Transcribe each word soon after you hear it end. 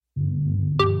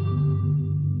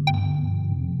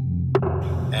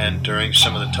And during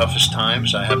some of the toughest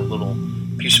times, I have a little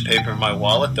piece of paper in my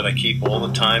wallet that I keep all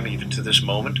the time, even to this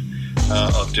moment,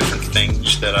 of different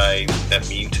things that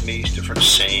mean to me, different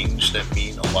sayings that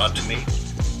mean a lot to me,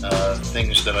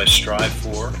 things that I strive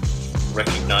for,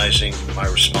 recognizing my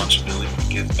responsibility to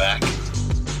give back.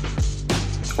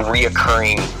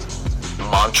 Reoccurring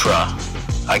mantra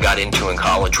I got into in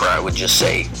college where I would just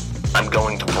say, I'm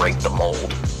going to break the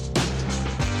mold.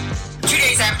 2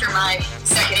 days after my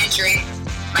second injury,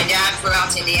 my dad flew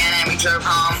out to Indiana and we drove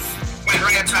home. Went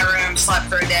right up to my room, slept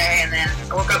for a day, and then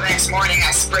I woke up the next morning,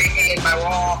 I spray painted my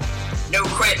wall, no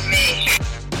quitting me.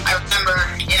 I remember,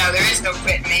 there is no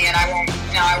quitting me, and I won't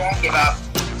give up.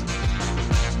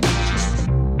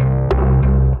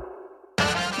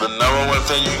 The number one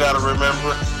thing you gotta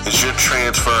remember is you're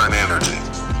transferring energy.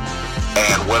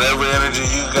 And whatever energy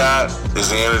you got is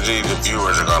the energy the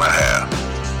viewers are gonna have.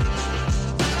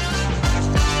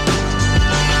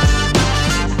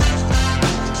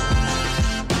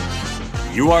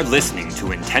 You are listening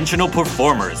to Intentional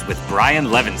Performers with Brian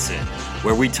Levinson,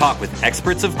 where we talk with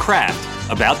experts of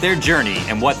craft about their journey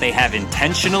and what they have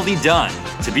intentionally done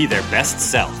to be their best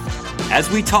self. As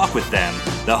we talk with them,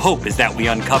 the hope is that we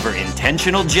uncover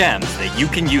intentional gems that you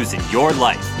can use in your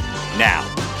life. Now,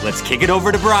 let's kick it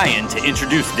over to Brian to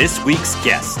introduce this week's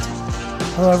guest.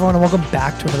 Hello, everyone, and welcome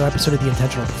back to another episode of the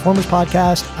Intentional Performers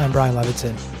Podcast. I'm Brian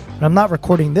Levinson. When I'm not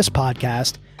recording this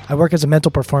podcast, I work as a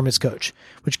mental performance coach,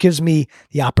 which gives me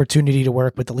the opportunity to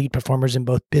work with elite performers in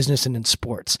both business and in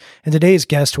sports. And today's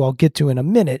guest, who I'll get to in a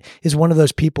minute, is one of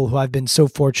those people who I've been so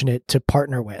fortunate to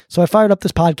partner with. So I fired up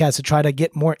this podcast to try to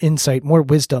get more insight, more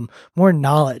wisdom, more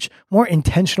knowledge, more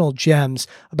intentional gems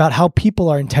about how people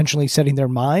are intentionally setting their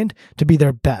mind to be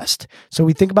their best. So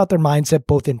we think about their mindset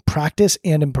both in practice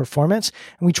and in performance,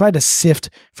 and we try to sift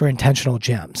for intentional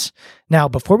gems. Now,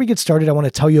 before we get started, I want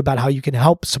to tell you about how you can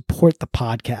help support the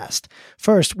podcast.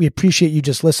 First, we appreciate you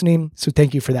just listening, so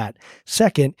thank you for that.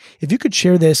 Second, if you could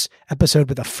share this episode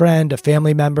with a friend, a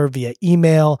family member via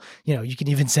email, you can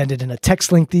even send it in a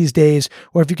text link these days,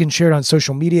 or if you can share it on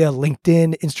social media,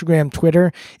 LinkedIn, Instagram,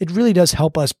 Twitter, it really does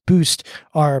help us boost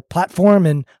our platform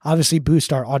and obviously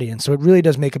boost our audience. So it really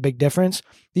does make a big difference.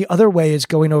 The other way is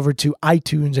going over to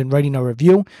iTunes and writing a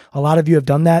review. A lot of you have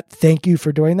done that. Thank you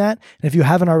for doing that. And if you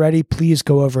haven't already, please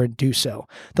go over and do so.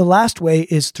 The last way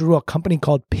is through a company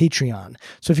called Patreon.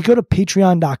 So if you go to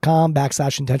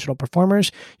patreon.com/intentional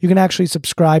performers, you can actually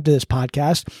subscribe to this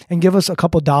podcast and give us a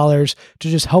couple dollars to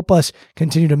just help us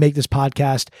continue to make this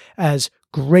podcast as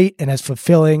great and as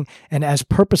fulfilling and as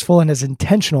purposeful and as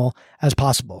intentional as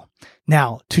possible.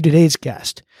 Now, to today's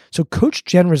guest. So Coach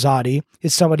Jen Rosati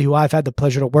is somebody who I've had the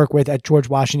pleasure to work with at George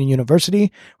Washington University,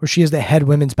 where she is the head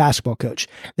women's basketball coach.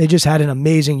 They just had an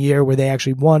amazing year where they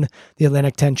actually won the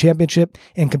Atlantic 10 championship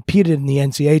and competed in the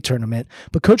NCAA tournament.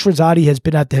 But Coach Rosati has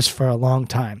been at this for a long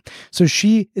time. So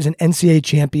she is an NCAA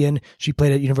champion. She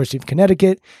played at University of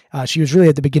Connecticut. She was really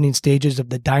at the beginning stages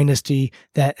of the dynasty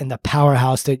and the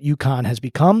powerhouse that UConn has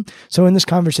become. So in this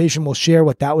conversation, we'll share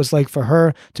what that was like for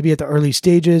her to be at the early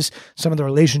stages, some of the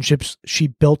relationships she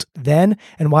built then,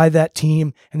 and why that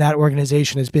team and that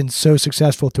organization has been so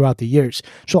successful throughout the years.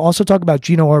 She'll also talk about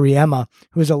Gino Auriemma,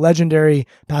 who is a legendary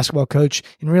basketball coach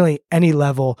in really any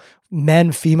level.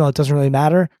 Men, female, it doesn't really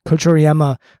matter. Coach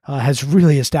Auriemma has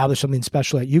really established something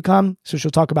special at UConn, so she'll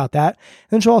talk about that. And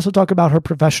then she'll also talk about her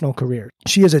professional career.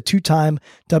 She is a two-time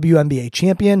WNBA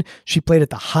champion. She played at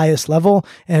the highest level,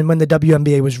 and when the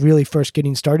WNBA was really first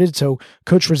getting started, so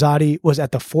Coach Rosati was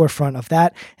at the forefront of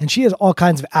that, and she has all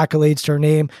kinds of accolades to her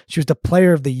name. She was the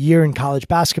Player of the Year in college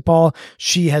basketball.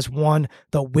 She has won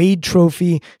the Wade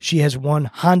Trophy. She has won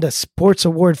Honda Sports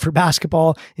Award for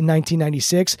basketball in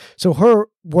 1996. So her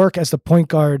work as the point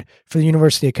guard for the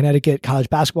University of Connecticut college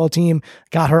basketball team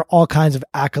got her all kinds of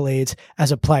accolades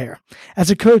as a player. As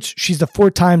a coach, she's the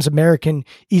 4 times American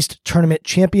East Tournament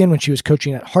champion when she was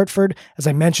coaching at Hartford. As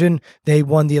I mentioned, they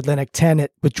won the Atlantic 10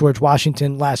 with George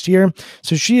Washington last year.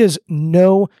 So she is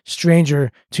no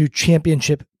stranger to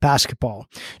championship basketball.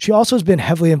 She also has been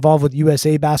heavily involved with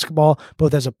USA basketball,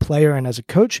 both as a player and as a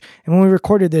coach. And when we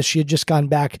recorded this, she had just gone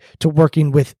back to working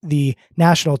with the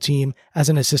national team as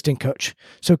an assistant coach.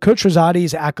 So Coach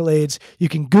Rosati's accolades, you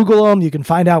can Google them, you can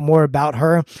find out more about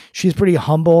her. She's pretty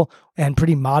humble and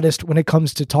pretty modest when it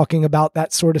comes to talking about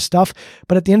that sort of stuff.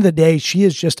 But at the end of the day, she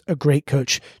is just a great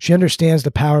coach. She understands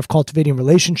the power of cultivating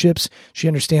relationships. She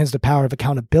understands the power of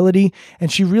accountability,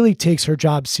 and she really takes her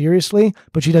job seriously,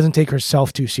 but she doesn't take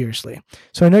herself too seriously.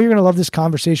 So I know you're going to love this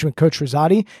conversation with Coach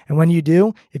Rosati. And when you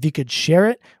do, if you could share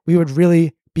it, we would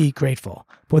really be grateful.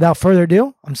 But without further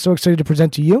ado, I'm so excited to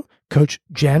present to you Coach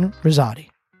Jen Rosati.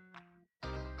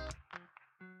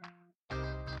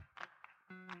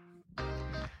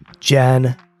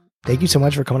 Jen, thank you so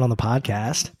much for coming on the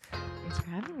podcast. Thanks for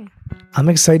having me. I'm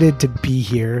excited to be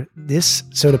here.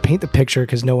 So to paint the picture,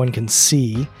 because no one can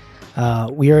see,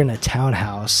 we are in a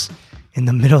townhouse in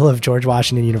the middle of George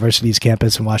Washington University's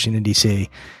campus in Washington, D.C.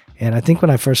 And I think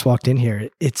when I first walked in here,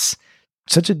 it's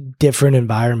such a different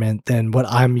environment than what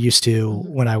I'm used to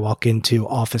when I walk into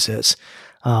offices.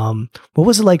 What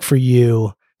was it like for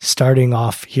you starting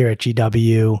off here at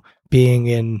GW, being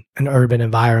in an urban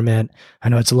environment? I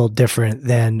know it's a little different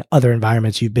than other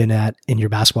environments you've been at in your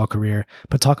basketball career,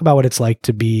 but talk about what it's like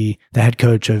to be the head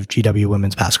coach of GW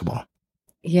women's basketball.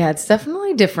 Yeah, it's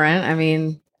definitely different. I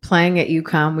mean, playing at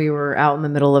UConn, we were out in the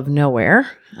middle of nowhere.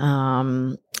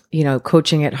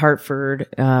 Coaching at Hartford,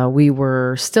 we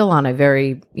were still on a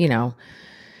very,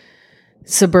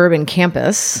 suburban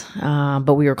campus,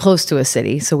 but we were close to a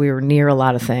city, so we were near a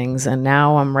lot of things. And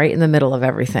now I'm right in the middle of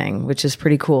everything, which is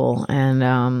pretty cool. And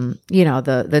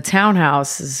the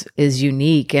townhouse is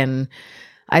unique, and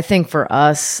I think for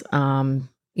us,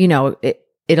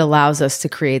 it allows us to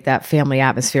create that family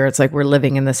atmosphere. It's like we're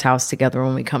living in this house together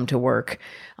when we come to work,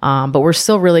 but we're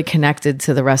still really connected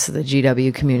to the rest of the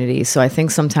GW community. So I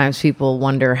think sometimes people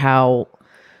wonder how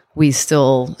we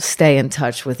still stay in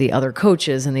touch with the other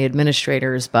coaches and the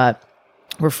administrators, but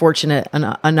we're fortunate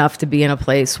enough to be in a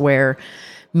place where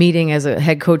meeting as a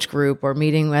head coach group or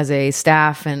meeting as a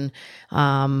staff and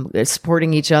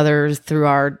supporting each other through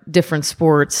our different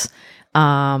sports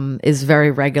is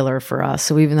very regular for us.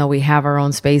 So even though we have our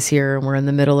own space here and we're in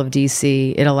the middle of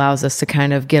DC, it allows us to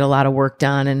kind of get a lot of work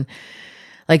done. And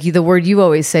like the word you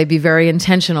always say, be very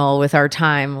intentional with our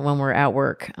time when we're at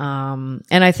work. And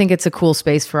I think it's a cool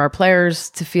space for our players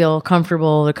to feel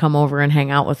comfortable to come over and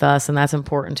hang out with us. And that's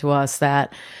important to us,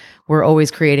 that we're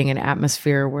always creating an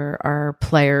atmosphere where our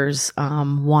players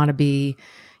want to be,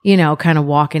 kind of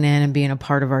walking in and being a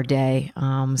part of our day.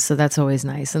 So that's always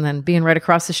nice. And then being right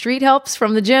across the street helps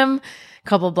from the gym, a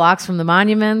couple blocks from the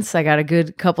monuments. I got a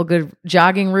couple good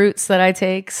jogging routes that I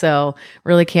take. So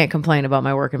really can't complain about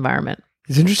my work environment.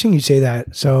 It's interesting you say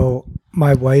that. So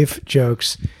my wife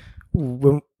jokes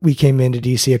when we came into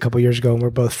DC a couple years ago and we're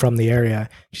both from the area.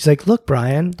 She's like, "Look,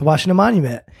 Brian, the Washington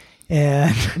Monument."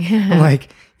 And I'm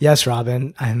like, "Yes,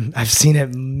 Robin, I've seen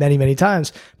it many, many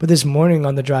times." But this morning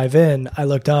on the drive in, I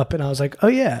looked up and I was like, "Oh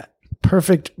yeah,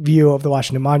 perfect view of the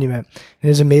Washington Monument." And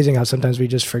it's amazing how sometimes we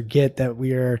just forget that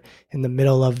we are in the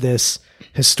middle of this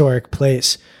historic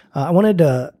place. I wanted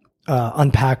to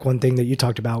unpack one thing that you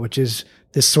talked about, which is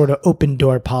this sort of open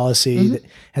door policy.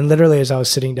 And literally, as I was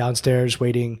sitting downstairs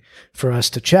waiting for us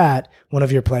to chat, one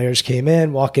of your players came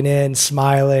in, walking in,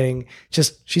 smiling.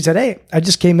 She said, "Hey, I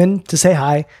just came in to say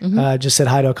hi." Just said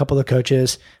hi to a couple of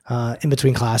coaches in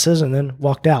between classes and then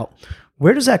walked out.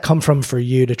 Where does that come from for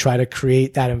you to try to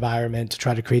create that environment, to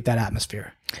try to create that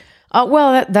atmosphere?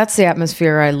 Well, that's the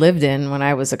atmosphere I lived in when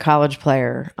I was a college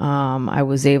player. I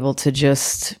was able to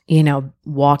just,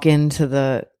 walk into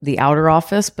the outer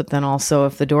office, but then also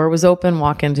if the door was open,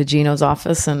 walk into Gino's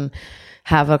office and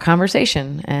have a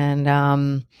conversation. And,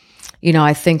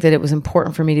 I think that it was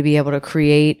important for me to be able to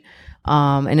create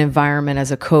an environment as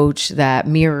a coach that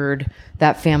mirrored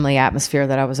that family atmosphere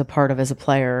that I was a part of as a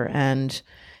player. And,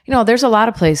 there's a lot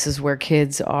of places where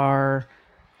kids are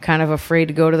kind of afraid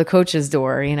to go to the coach's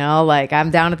door, like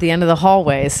I'm down at the end of the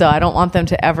hallway. So I don't want them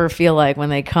to ever feel like when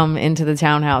they come into the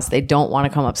townhouse, they don't want to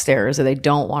come upstairs or they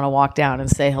don't want to walk down and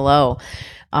say hello.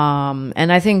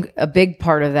 And I think a big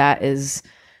part of that is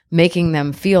making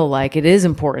them feel like it is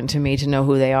important to me to know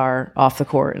who they are off the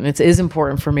court. And it is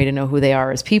important for me to know who they are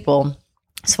as people.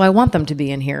 So I want them to be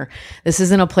in here. This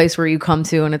isn't a place where you come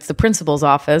to and it's the principal's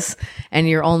office and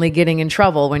you're only getting in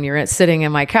trouble when you're sitting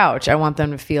in my couch. I want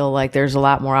them to feel like there's a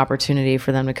lot more opportunity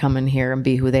for them to come in here and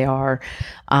be who they are.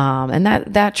 And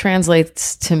that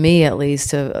translates to me, at least,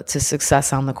 to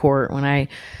success on the court. When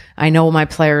I know my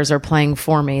players are playing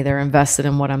for me, they're invested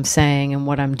in what I'm saying and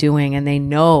what I'm doing, and they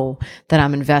know that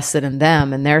I'm invested in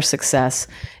them and their success.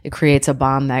 It creates a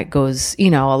bond that goes, a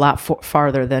lot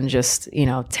farther than just,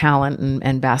 talent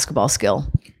and basketball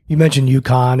skill. You mentioned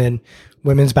UConn, and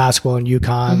women's basketball and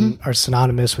UConn are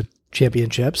synonymous with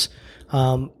championships.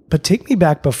 But take me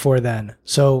back before then.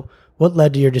 So what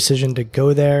led to your decision to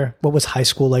go there? What was high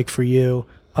school like for you?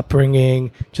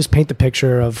 Upbringing, just paint the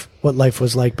picture of what life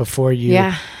was like before you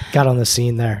got on the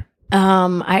scene there.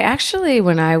 I actually,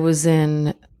 when I was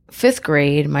in 5th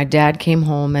grade, my dad came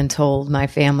home and told my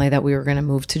family that we were going to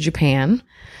move to Japan.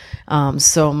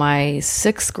 So my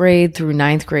 6th grade through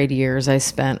 9th grade years, I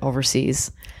spent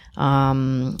overseas.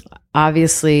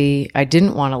 Obviously, I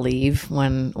didn't want to leave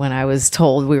when I was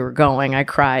told we were going. I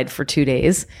cried for 2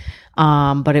 days.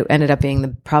 But it ended up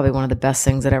being probably one of the best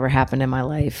things that ever happened in my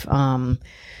life. I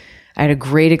had a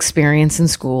great experience in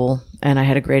school, and I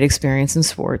had a great experience in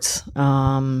sports.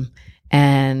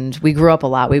 And we grew up a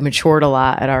lot. We matured a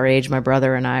lot at our age. My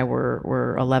brother and I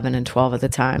were 11 and 12 at the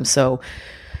time. So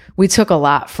we took a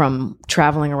lot from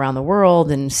traveling around the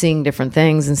world and seeing different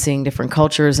things and seeing different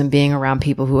cultures and being around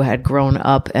people who had grown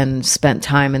up and spent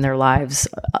time in their lives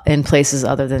in places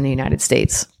other than the United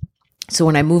States. So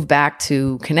when I moved back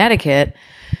to Connecticut,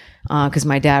 because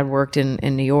my dad worked in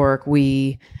New York,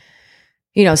 we,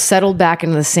 settled back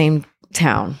into the same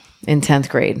town in 10th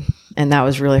grade. And that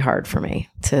was really hard for me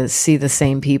to see the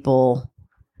same people,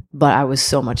 but I was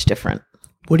so much different.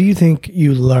 What do you think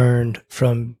you learned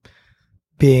from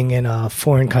being in a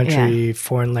foreign country,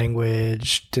 foreign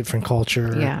language, different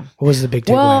culture? Yeah. What was the big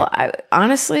takeaway? Well,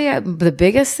 honestly, the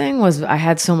biggest thing was I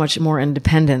had so much more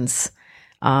independence.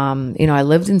 I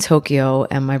lived in Tokyo,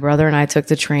 and my brother and I took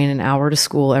the train an hour to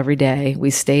school every day. We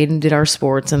stayed and did our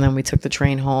sports, and then we took the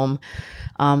train home.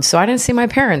 So I didn't see my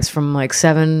parents from like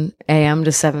 7 a.m.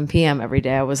 to 7 p.m. every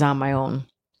day. I was on my own.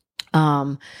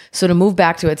 So to move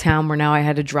back to a town where now I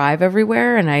had to drive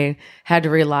everywhere and I had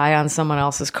to rely on someone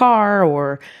else's car,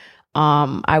 or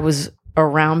I was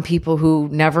around people who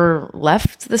never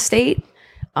left the state.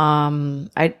 I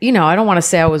don't want to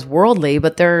say I was worldly,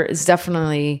 but there is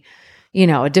definitely,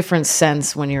 a different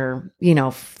sense when you're,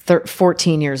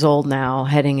 14 years old now,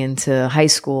 heading into high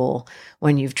school,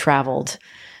 when you've traveled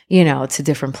to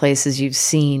different places. You've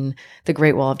seen the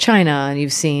Great Wall of China, and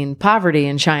you've seen poverty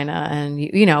in China. And,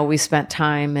 we spent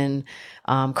time in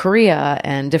Korea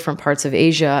and different parts of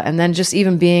Asia. And then just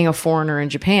even being a foreigner in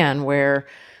Japan, where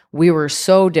we were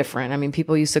so different. I mean,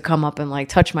 people used to come up and like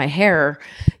touch my hair,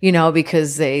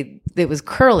 because it was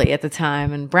curly at the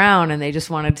time and brown, and they just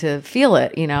wanted to feel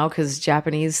it, because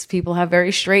Japanese people have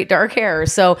very straight, dark hair.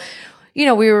 So, we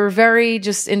were very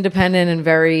just independent and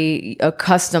very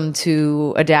accustomed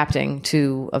to adapting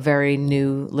to a very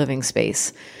new living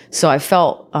space. So I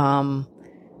felt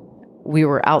we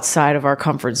were outside of our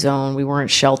comfort zone. We weren't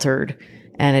sheltered,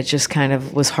 and it just kind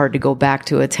of was hard to go back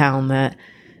to a town that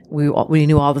we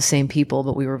knew all the same people,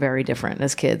 but we were very different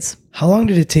as kids. How long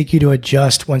did it take you to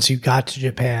adjust once you got to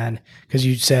Japan? Because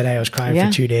you said I was crying for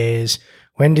 2 days.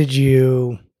 When did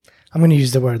you, I'm going to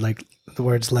use the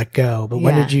words let go, but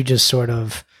when did you just sort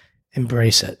of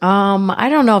embrace it? I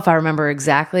don't know if I remember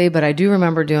exactly, but I do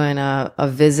remember doing a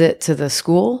visit to the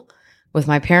school with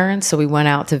my parents. So we went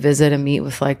out to visit and meet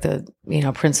with like the,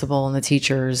 principal and the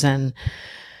teachers. And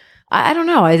I don't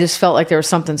know. I just felt like there was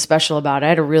something special about it. I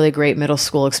had a really great middle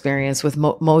school experience with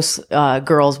most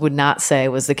girls would not say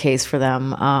was the case for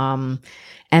them.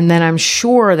 And then I'm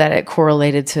sure that it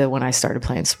correlated to when I started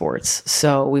playing sports.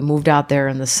 So we moved out there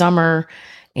in the summer,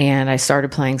 and I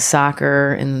started playing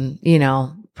soccer in,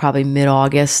 probably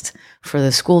mid-August for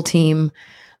the school team.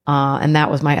 And that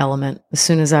was my element. As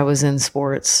soon as I was in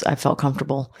sports, I felt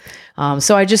comfortable.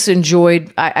 So I just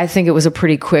enjoyed, I think it was a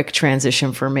pretty quick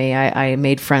transition for me. I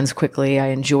made friends quickly. I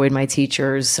enjoyed my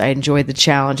teachers. I enjoyed the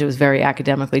challenge. It was very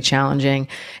academically challenging.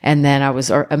 And then I was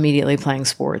immediately playing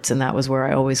sports, and that was where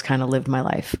I always kind of lived my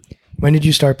life. When did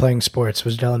you start playing sports?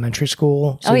 Was it elementary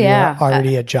school? So you were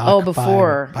already a jock. Oh,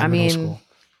 before. By middle school.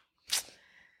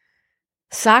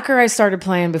 Soccer I started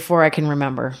playing before I can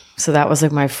remember. So that was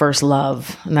like my first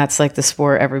love. And that's like the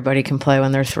sport everybody can play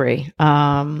when they're 3.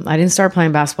 I didn't start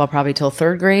playing basketball probably till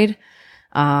 3rd grade.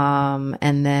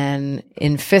 And then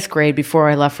in 5th grade, before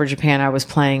I left for Japan, I was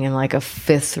playing in like a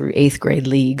 5th through 8th grade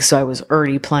league. So I was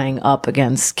already playing up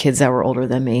against kids that were older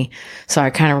than me. So I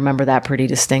kind of remember that pretty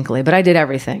distinctly. But I did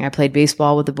everything. I played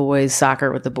baseball with the boys,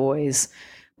 soccer with the boys.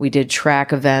 We did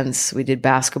track events. We did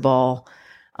basketball.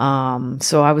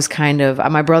 So I was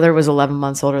my brother was 11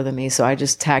 months older than me, so I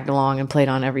just tagged along and played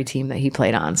on every team that he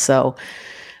played on. So,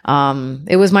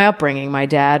 it was my upbringing. My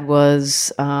dad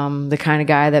was, the kind of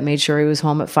guy that made sure he was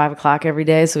home at 5:00 every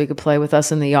day so he could play with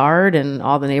us in the yard, and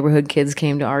all the neighborhood kids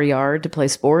came to our yard to play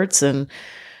sports. And,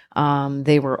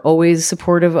 they were always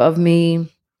supportive of me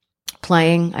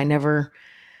playing. I never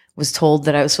was told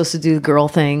that I was supposed to do girl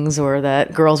things or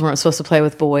that girls weren't supposed to play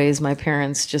with boys. My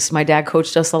dad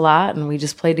coached us a lot, and we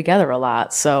just played together a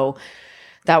lot. So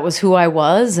that was who I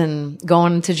was, and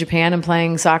going to Japan and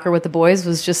playing soccer with the boys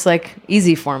was just like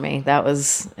easy for me. That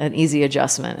was an easy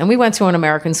adjustment. And we went to an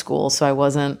American school, so I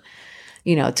wasn't,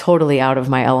 totally out of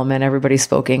my element. Everybody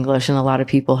spoke English, and a lot of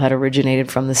people had originated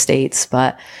from the States,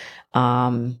 but,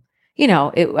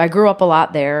 I grew up a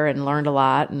lot there and learned a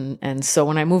lot. And so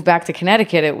when I moved back to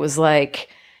Connecticut, it was like,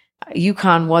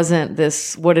 UConn wasn't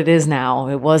what it is now.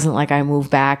 It wasn't like I moved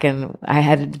back and I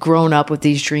had grown up with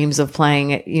these dreams of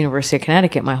playing at University of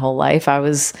Connecticut my whole life.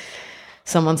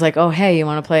 Someone's like, oh, hey, you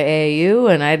want to play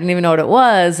AAU? And I didn't even know what it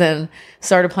was, and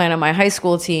started playing on my high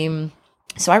school team.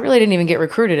 So I really didn't even get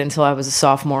recruited until I was a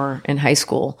sophomore in high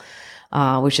school,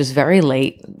 which is very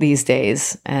late these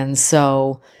days. And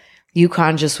so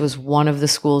UConn just was one of the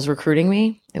schools recruiting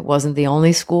me. It wasn't the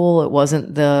only school. It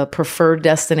wasn't the preferred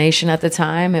destination at the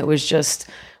time. It was just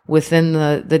within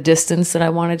the distance that I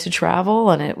wanted to travel,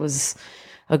 and it was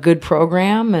a good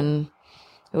program, and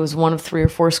it was one of 3 or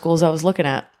 4 schools I was looking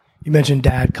at. You mentioned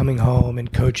dad coming home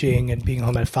and coaching and being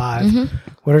home at 5.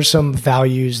 What are some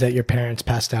values that your parents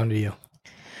passed down to you?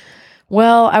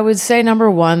 Well, I would say number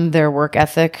one, their work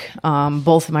ethic.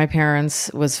 Both of my parents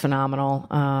was phenomenal.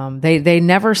 They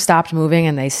never stopped moving,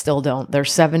 and they still don't. They're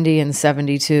 70 and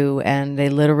 72, and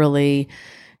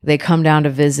they come down to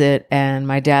visit, and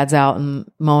my dad's out and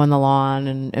mowing the lawn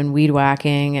and weed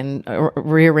whacking and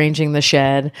rearranging the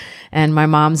shed. And my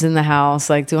mom's in the house,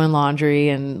 like doing laundry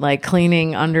and like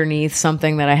cleaning underneath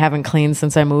something that I haven't cleaned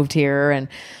since I moved here. And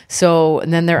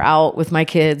then they're out with my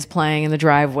kids playing in the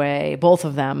driveway, both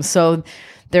of them. So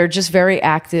they're just very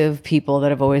active people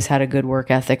that have always had a good work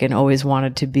ethic and always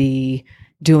wanted to be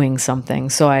doing something.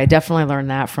 So I definitely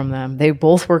learned that from them. They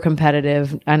both were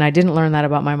competitive, and I didn't learn that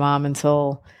about my mom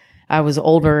until I was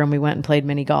older and we went and played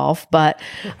mini golf, but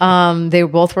they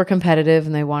both were competitive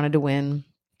and they wanted to win.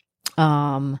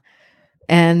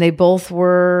 And they both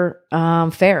were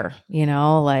fair,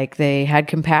 like they had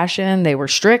compassion. They were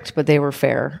strict, but they were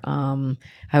fair.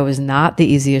 I was not the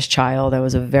easiest child. I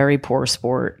was a very poor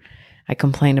sport. I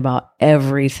complained about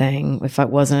everything if I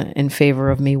wasn't in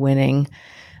favor of me winning.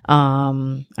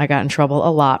 I got in trouble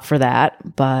a lot for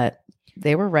that, but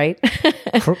they were right.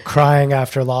 Crying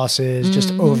after losses,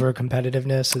 just over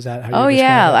competitiveness. Is that how you describe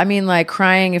yeah. it? I mean, like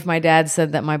crying if my dad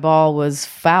said that my ball was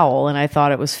foul and I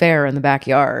thought it was fair in the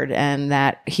backyard, and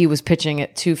that he was pitching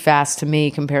it too fast to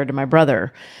me compared to my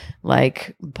brother.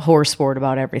 Like poor sport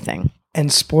about everything. And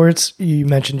sports, you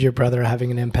mentioned your brother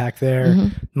having an impact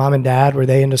there. Mom and dad, were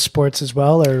they into sports as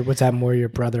well, or was that more your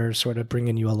brother sort of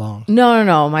bringing you along?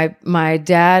 No. My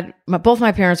dad, both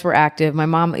my parents were active. My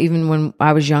mom, even when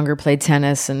I was younger, played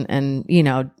tennis and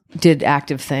did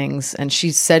active things. And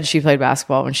she said she played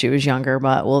basketball when she was younger,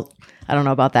 but I don't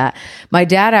know about that. My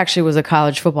dad actually was a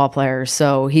college football player,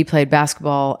 so he played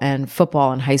basketball and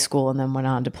football in high school and then went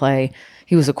on to play.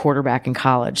 He was a quarterback in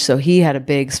college, so he had a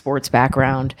big sports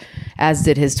background, as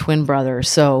did his twin brother.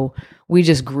 So we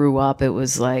just grew up. It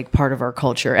was like part of our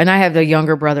culture. And I have a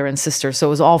younger brother and sister, so it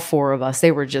was all 4 of us.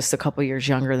 They were just a couple years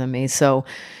younger than me. So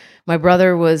my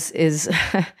brother is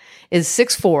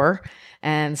 6'4",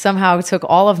 and somehow took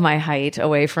all of my height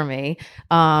away from me.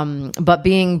 But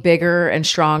being bigger and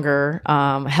stronger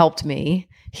helped me.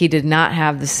 He did not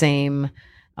have the same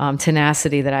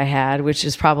tenacity that I had, which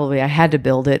is probably I had to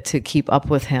build it to keep up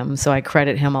with him. So I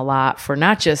credit him a lot for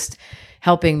not just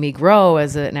helping me grow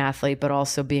as an athlete, but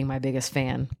also being my biggest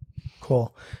fan.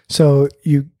 Cool. So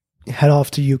you head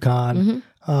off to UConn.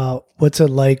 What's it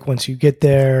like once you get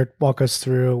there? Walk us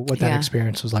through what that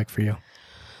experience was like for you.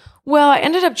 Well, I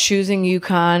ended up choosing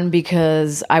UConn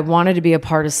because I wanted to be a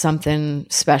part of something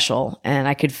special, and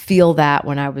I could feel that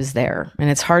when I was there.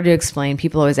 And it's hard to explain.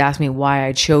 People always ask me why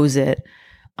I chose it,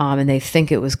 and they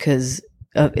think it was because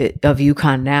of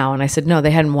UConn now. And I said, no, they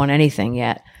hadn't won anything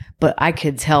yet, but I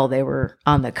could tell they were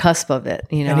on the cusp of it.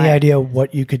 Any idea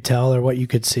what you could tell or what you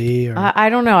could see? Or? I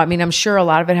don't know. I mean, I'm sure a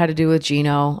lot of it had to do with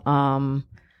Gino.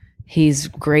 He's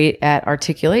great at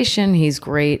articulation. He's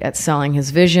great at selling his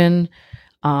vision.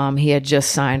 He had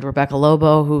just signed Rebecca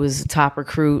Lobo, who was a top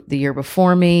recruit the year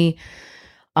before me.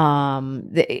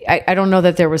 I don't know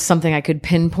that there was something I could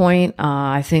pinpoint.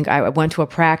 I think I went to a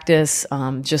practice,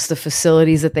 just the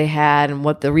facilities that they had and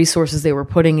what the resources they were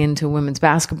putting into women's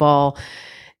basketball,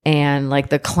 and like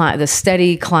the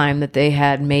steady climb that they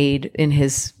had made in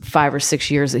his 5 or 6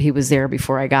 years that he was there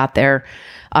before I got there.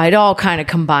 It all kind of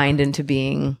combined into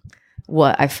being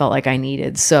what I felt like I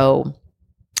needed. So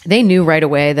they knew right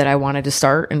away that I wanted to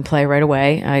start and play right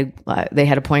away. They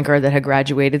had a point guard that had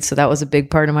graduated, so that was a big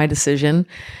part of my decision.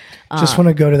 Just want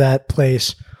to go to that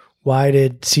place. Why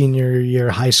did senior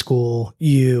year high school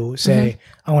you say,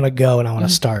 I want to go and I want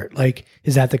to start? Like,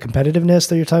 is that the competitiveness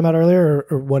that you're talking about earlier,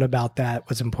 or what about that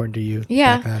was important to you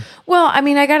back then? Well, I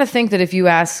mean, I got to think that if you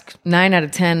ask 9 out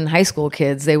of 10 high school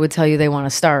kids, they would tell you they want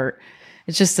to start.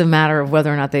 It's just a matter of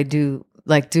whether or not they do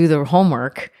their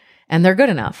homework and they're good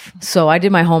enough. So I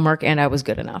did my homework and I was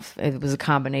good enough. It was a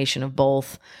combination of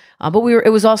both. But it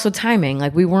was also timing.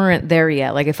 Like we weren't there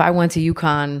yet. Like if I went to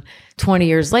UConn 20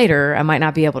 years later, I might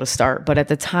not be able to start. But at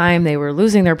the time they were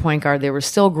losing their point guard, they were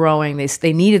still growing.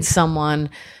 They needed someone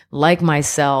like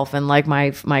myself and like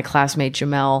my classmate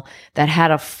Jamel that had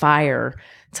a fire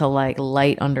to like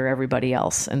light under everybody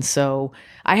else. And so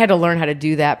I had to learn how to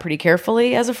do that pretty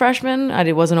carefully as a freshman.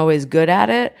 I wasn't always good at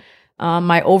it.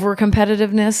 My over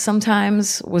competitiveness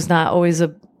sometimes was not always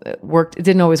it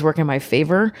didn't always work in my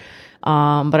favor.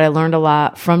 But I learned a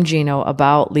lot from Gino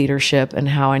about leadership and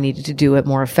how I needed to do it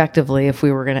more effectively if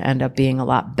we were going to end up being a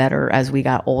lot better as we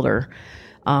got older.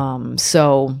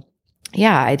 So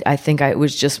yeah, I think it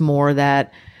was just more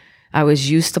that I was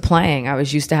used to playing. I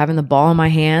was used to having the ball in my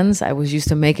hands. I was used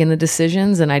to making the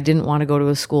decisions, and I didn't want to go to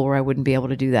a school where I wouldn't be able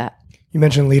to do that. You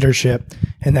mentioned leadership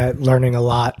and that learning a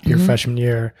lot your freshman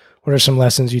year. What are some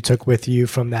lessons you took with you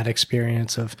from that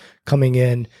experience of coming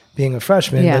in, being a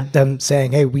freshman, but them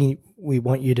saying, hey, we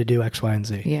want you to do X, Y, and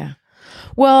Z? Yeah.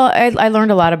 Well, I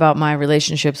learned a lot about my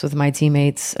relationships with my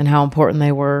teammates and how important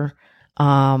they were.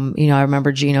 I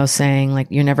remember Gino saying, like,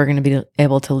 you're never going to be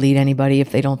able to lead anybody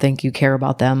if they don't think you care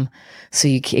about them. So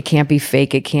it can't be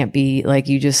fake. It can't be like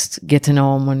you just get to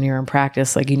know them when you're in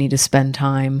practice. Like you need to spend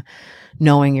time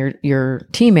knowing your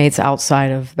teammates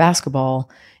outside of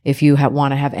basketball if you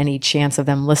want to have any chance of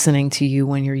them listening to you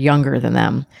when you're younger than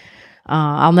them.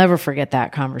 I'll never forget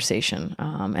that conversation.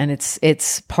 And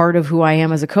it's part of who I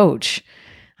am as a coach.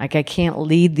 Like I can't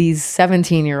lead these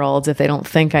 17-year-olds if they don't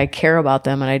think I care about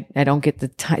them, and I don't get to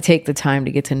take the time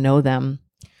to get to know them.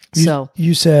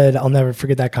 You said, I'll never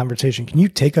forget that conversation. Can you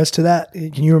take us to that?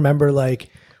 Can you remember like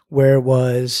where it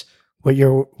was, what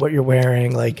you're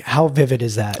wearing? Like how vivid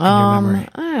is that in your memory?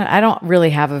 I don't really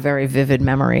have a very vivid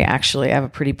memory, actually. I have a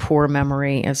pretty poor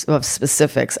memory of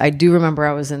specifics. I do remember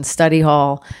I was in study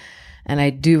hall, and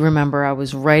I do remember I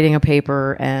was writing a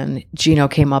paper and Gino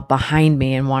came up behind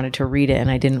me and wanted to read it, and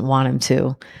I didn't want him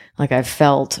to. Like I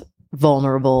felt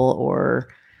vulnerable or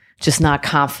just not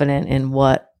confident in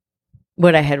what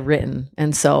I had written.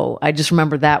 And so I just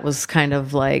remember that was kind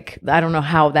of like, I don't know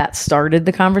how that started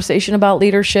the conversation about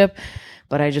leadership,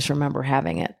 but I just remember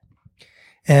having it.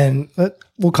 And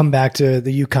we'll come back to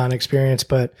the UConn experience,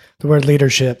 but the word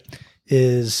leadership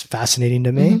is fascinating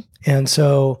to me. Mm-hmm. And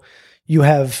so you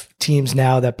have teams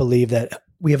now that believe that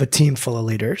we have a team full of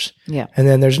leaders. Yeah. And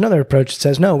then there's another approach that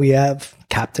says, no, we have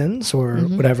captains or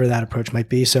whatever that approach might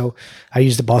be. So I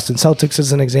use the Boston Celtics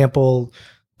as an example.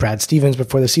 Brad Stevens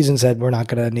before the season said, we're not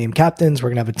going to name captains. We're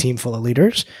going to have a team full of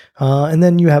leaders. And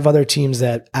then you have other teams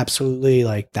that absolutely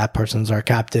like that person's our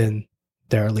captain.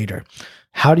 They're a leader.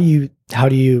 How do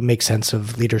you make sense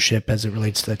of leadership as it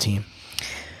relates to the team?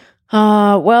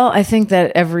 Well, I think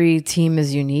that every team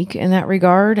is unique in that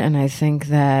regard. And I think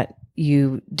that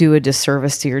you do a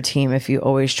disservice to your team if you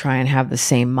always try and have the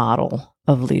same model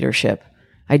of leadership.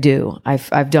 I do.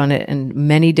 I've done it in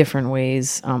many different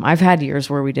ways. I've had years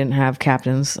where we didn't have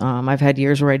captains. I've had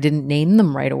years where I didn't name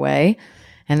them right away.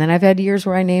 And then I've had years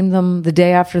where I named them the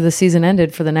day after the season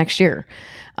ended for the next year.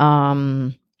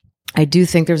 I do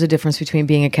think there's a difference between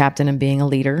being a captain and being a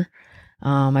leader.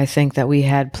 I think that we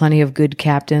had plenty of good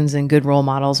captains and good role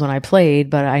models when I played,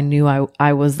 but I knew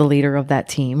I was the leader of that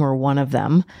team or one of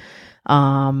them.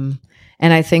 And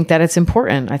I think that it's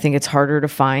important. I think it's harder to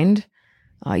find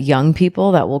young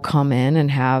people that will come in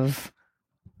and have,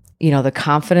 the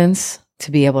confidence to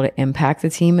be able to impact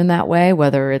the team in that way,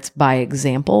 whether it's by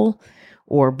example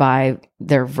or by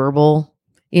their verbal,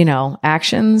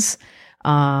 actions.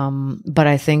 But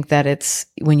I think that it's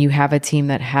when you have a team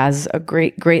that has a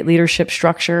great leadership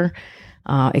structure,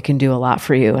 it can do a lot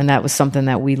for you. And that was something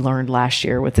that we learned last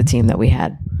year with the team that we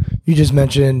had. You just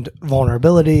mentioned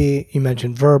vulnerability. You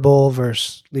mentioned verbal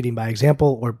versus leading by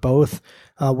example or both.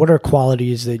 What are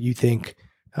qualities that you think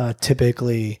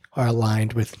typically are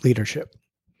aligned with leadership?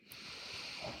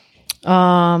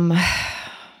 Well,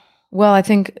 I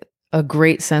think a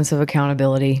great sense of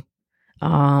accountability.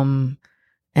 And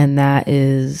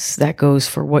that goes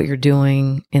for what you're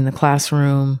doing in the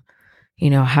classroom,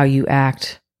 how you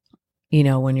act,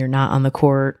 when you're not on the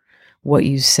court, what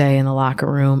you say in the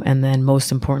locker room, and then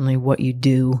most importantly, what you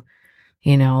do.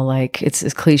 Like it's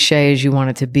as cliche as you want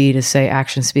it to be to say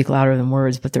actions speak louder than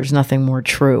words, but there's nothing more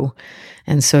true.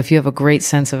 And so if you have a great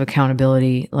sense of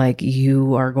accountability, like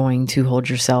you are going to hold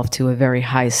yourself to a very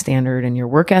high standard in your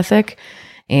work ethic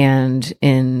and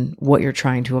in what you're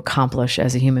trying to accomplish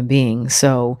as a human being.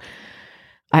 So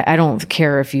I don't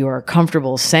care if you are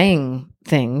comfortable saying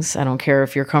things. I don't care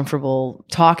if you're comfortable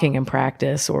talking in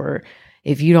practice or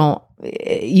if you don't,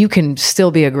 you can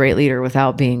still be a great leader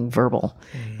without being verbal.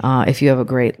 If you have a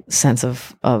great sense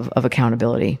of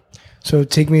accountability. So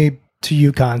take me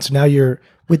to UConn. So now you're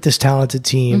with this talented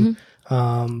team,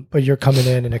 but you're coming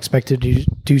in and expected to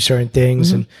do certain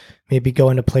things and maybe go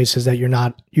into places that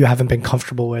you haven't been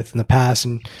comfortable with in the past,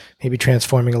 and maybe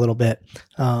transforming a little bit.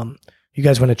 You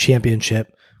guys won a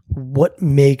championship. What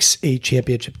makes a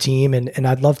championship team? And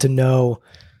I'd love to know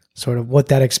sort of what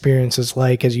that experience is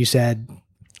like, as you said,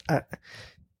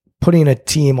 putting a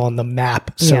team on the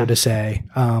map, so to say,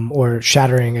 or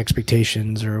shattering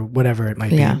expectations or whatever it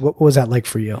might be. What was that like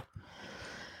for you?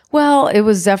 Well, it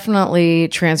was definitely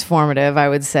transformative, I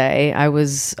would say. I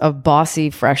was a bossy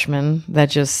freshman that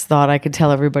just thought I could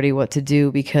tell everybody what to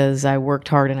do because I worked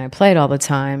hard and I played all the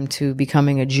time, to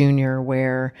becoming a junior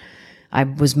where I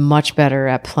was much better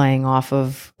at playing off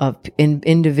of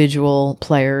individual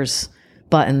players'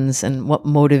 buttons and what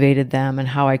motivated them and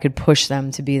how I could push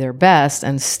them to be their best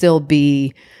and still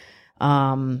be,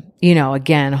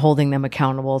 again, holding them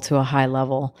accountable to a high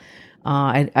level.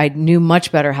 I knew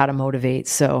much better how to motivate.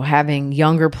 So having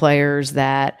younger players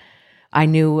that I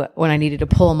knew when I needed to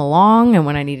pull them along and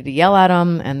when I needed to yell at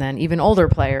them, and then even older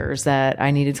players that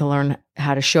I needed to learn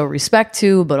how to show respect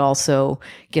to, but also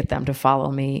get them to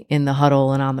follow me in the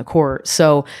huddle and on the court.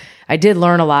 So I did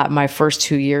learn a lot in my first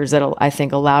 2 years that I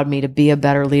think allowed me to be a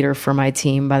better leader for my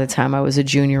team. By the time I was a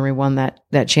junior, we won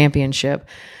that championship.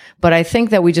 But I think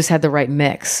that we just had the right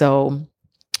mix. So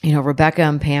Rebecca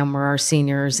and Pam were our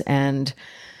seniors, and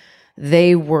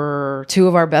they were two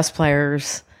of our best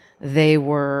players. They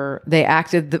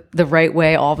acted the right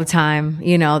way all the time.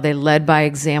 They led by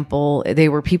example. They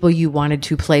were people you wanted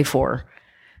to play for.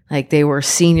 Like, they were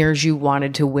seniors you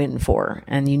wanted to win for.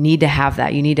 And you need to have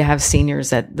that. You need to have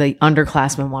seniors that the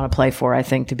underclassmen want to play for, I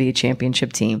think, to be a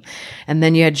championship team. And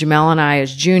then you had Jamel and I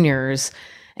as juniors,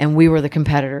 and we were the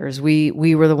competitors. We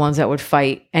were the ones that would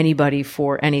fight anybody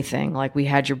for anything. Like, we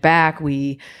had your back.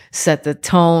 We set the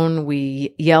tone.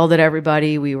 We yelled at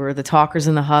everybody. We were the talkers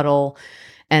in the huddle.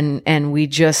 And we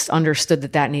just understood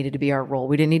that needed to be our role.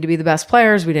 We didn't need to be the best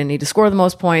players. We didn't need to score the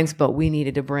most points, but we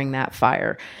needed to bring that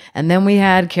fire. And then we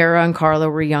had Kara and Carla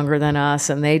were younger than us,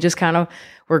 and they just kind of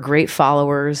were great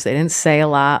followers. They didn't say a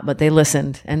lot, but they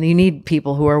listened. And you need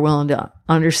people who are willing to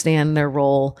understand their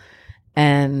role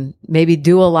and maybe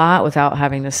do a lot without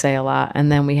having to say a lot.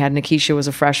 And then we had Nikisha was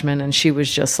a freshman, and she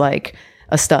was just like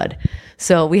a stud.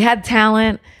 So we had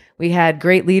talent. We had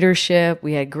great leadership.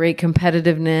 We had great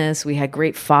competitiveness. We had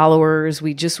great followers.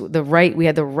 We had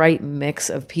the right mix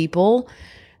of people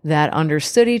that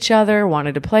understood each other,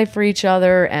 wanted to play for each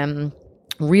other, and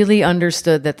really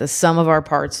understood that the sum of our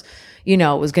parts,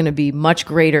 was going to be much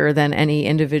greater than any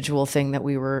individual thing that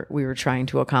we were trying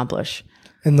to accomplish.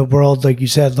 And the world, like you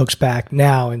said, looks back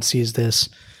now and sees this,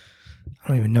 I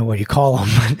don't even know what you call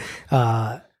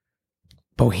them,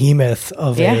 behemoth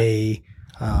of a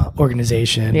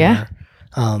organization. Yeah.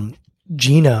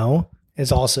 Gino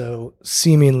is also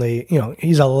seemingly,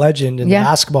 he's a legend in the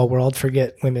basketball world.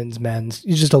 Forget women's, men's.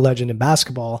 He's just a legend in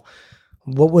basketball.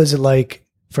 What was it like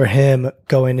for him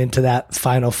going into that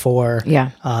Final Four?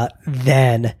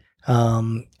 Then,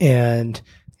 and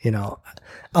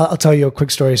I'll tell you a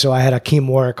quick story. So I had Akeem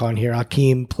Warwick on here.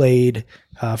 Akeem played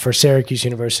for Syracuse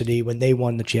University when they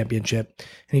won the championship.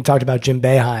 And he talked about Jim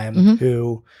Boeheim,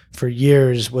 who for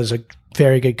years was a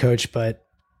very good coach, but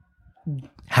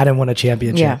hadn't won a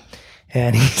championship. Yeah.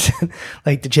 And he said,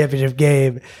 like, the championship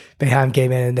game, Boeheim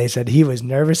came in and they said he was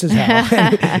nervous as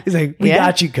hell. He's like, we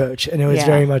got you, coach. And it was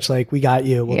very much like, we got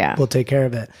you. We'll take care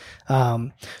of it.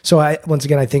 So once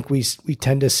again, I think we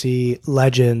tend to see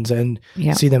legends and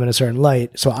see them in a certain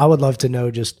light. So I would love to know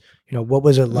just, what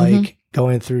was it like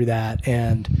going through that?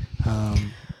 And,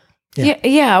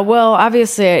 well,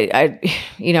 obviously I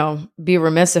be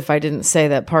remiss if I didn't say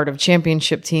that part of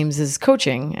championship teams is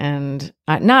coaching, and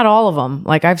not all of them.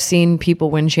 Like, I've seen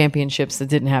people win championships that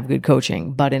didn't have good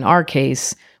coaching, but in our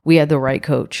case, we had the right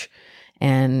coach,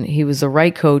 and he was the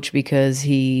right coach because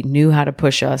he knew how to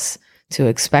push us to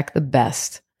expect the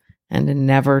best and to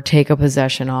never take a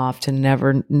possession off, to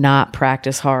never not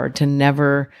practice hard, to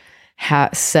never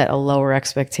set a lower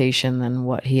expectation than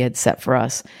what he had set for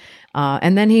us.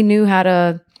 And then he knew how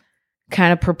to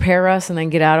kind of prepare us and then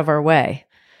get out of our way.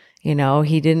 He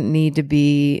didn't need to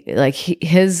be like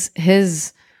his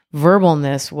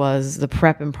verbalness was the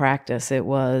prep and practice. It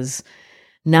was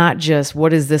not just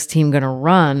what is this team going to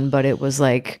run, but it was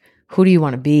like, who do you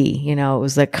want to be? It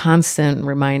was a constant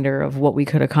reminder of what we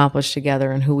could accomplish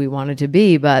together and who we wanted to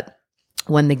be. But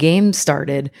when the game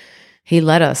started, he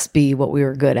let us be what we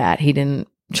were good at. He didn't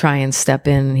try and step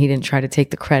in. He didn't try to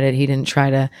take the credit. He didn't try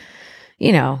to,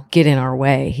 get in our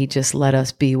way. He just let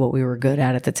us be what we were good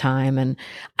at the time. And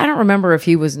I don't remember if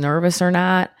he was nervous or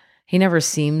not. He never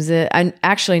seems it. I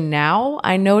actually now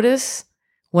I notice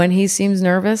when he seems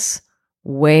nervous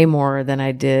way more than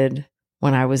I did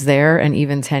when I was there and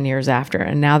even 10 years after.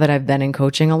 And now that I've been in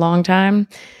coaching a long time,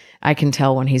 I can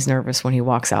tell when he's nervous when he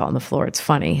walks out on the floor. It's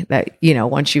funny that,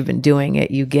 once you've been doing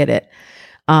it, you get it.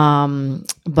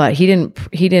 But he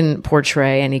didn't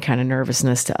portray any kind of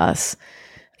nervousness to us.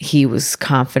 He was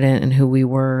confident in who we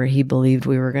were. He believed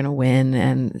we were going to win.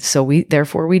 And so we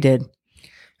did.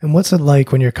 And what's it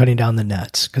like when you're cutting down the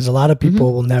nets? Because a lot of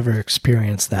people will never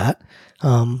experience that.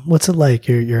 What's it like?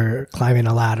 You're climbing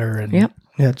a ladder and Yep.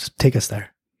 Just take us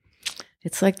there.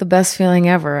 It's like the best feeling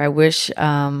ever. I wish,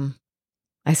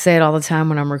 I say it all the time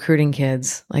when I'm recruiting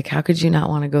kids, like, how could you not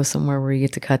want to go somewhere where you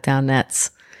get to cut down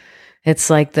nets?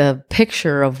 It's like the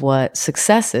picture of what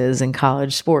success is in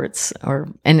college sports or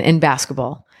in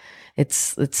basketball.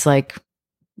 It's like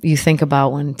you think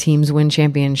about when teams win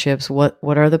championships, what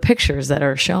are the pictures that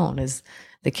are shown? Is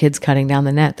the kids cutting down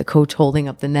the net, the coach holding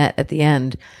up the net at the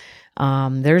end.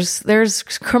 There's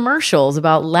commercials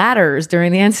about ladders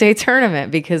during the NCAA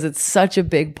tournament because it's such a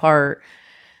big part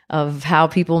of how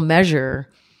people measure,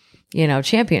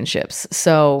 championships.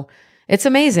 So it's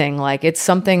amazing. Like, it's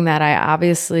something that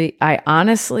I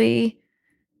honestly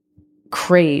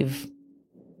crave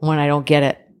when I don't get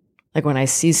it. Like, when I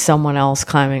see someone else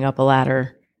climbing up a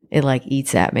ladder, it like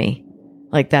eats at me.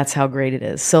 Like, that's how great it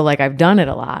is. So like, I've done it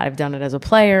a lot. I've done it as a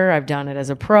player. I've done it as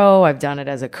a pro. I've done it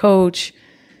as a coach.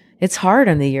 It's hard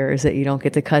in the years that you don't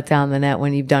get to cut down the net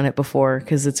when you've done it before,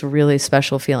 because it's a really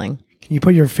special feeling. Can you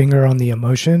put your finger on the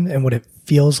emotion and what it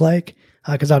feels like?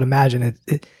 Because I'd imagine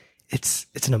it's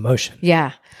an emotion.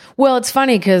 Yeah. Well, it's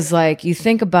funny because like you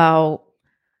think about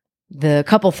the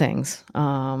couple things,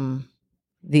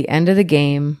 the end of the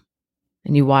game,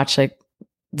 and you watch like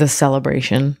the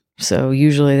celebration. So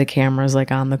usually the camera's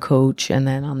like on the coach and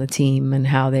then on the team and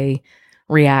how they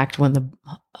react when the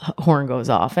horn goes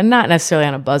off, and not necessarily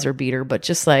on a buzzer beater, but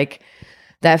just like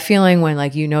that feeling when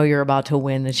like you're about to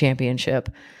win the championship.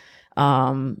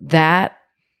 That,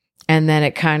 and then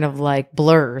it kind of like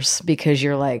blurs because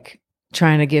you're like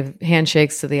trying to give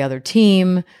handshakes to the other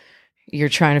team. You're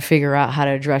trying to figure out how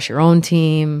to address your own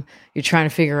team. You're trying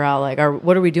to figure out like,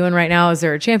 what are we doing right now? Is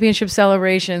there a championship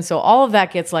celebration? So all of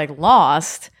that gets like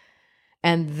lost,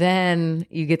 and then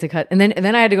you get to cut. And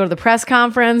then I had to go to the press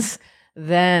conference.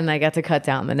 Then I got to cut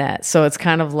down the net. So it's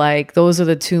kind of like, those are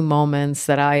the two moments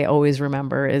that I always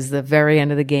remember, is the very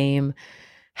end of the game.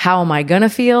 How am I going to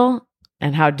feel?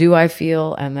 And how do I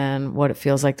feel? And then what it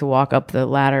feels like to walk up the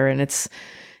ladder. And it's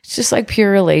just like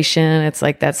pure elation. It's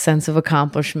like that sense of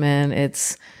accomplishment.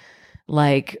 It's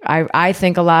like, I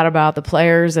think a lot about the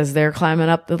players as they're climbing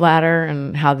up the ladder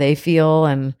and how they feel,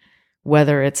 and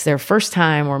whether it's their first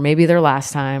time or maybe their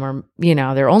last time or,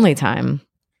 their only time.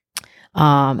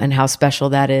 And how special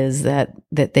that is that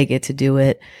they get to do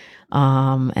it.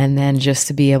 And then just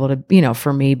to be able to,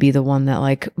 for me, be the one that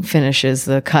like finishes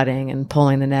the cutting and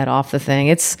pulling the net off the thing.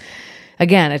 It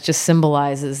just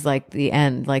symbolizes like the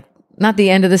end, like not the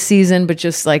end of the season, but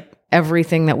just like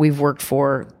everything that we've worked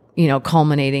for,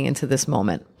 culminating into this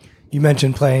moment. You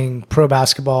mentioned playing pro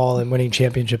basketball and winning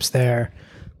championships there.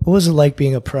 What was it like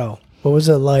being a pro? What was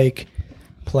it like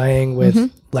playing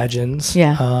with legends?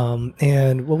 Yeah.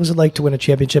 And what was it like to win a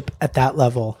championship at that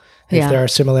level? If there are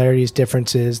similarities,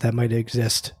 differences that might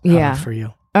exist for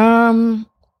you.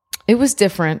 It was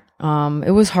different.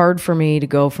 It was hard for me to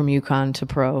go from UConn to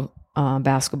pro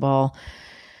basketball.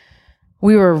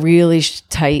 We were a really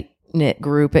tight-knit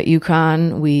group at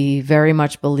UConn. We very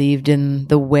much believed in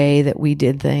the way that we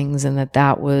did things, and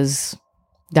that was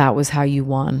how you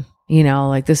won.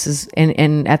 Like this is,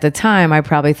 and at the time, I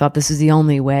probably thought this is the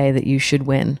only way that you should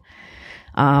win.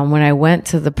 When I went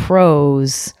to the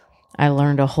pros, I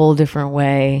learned a whole different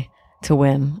way to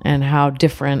win, and how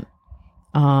different,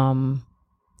 team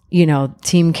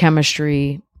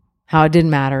chemistry, how it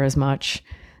didn't matter as much,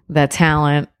 that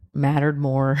talent mattered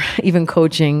more, even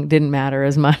coaching didn't matter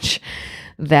as much,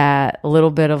 that a little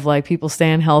bit of like people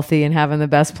staying healthy and having the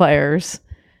best players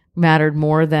mattered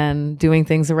more than doing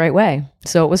things the right way.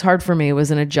 So it was hard for me. It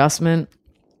was an adjustment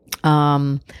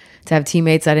to have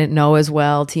teammates I didn't know as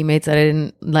well, teammates that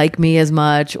didn't like me as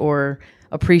much or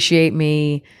appreciate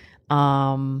me.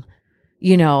 I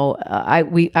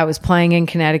was playing in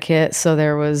Connecticut, so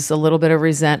there was a little bit of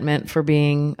resentment for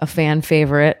being a fan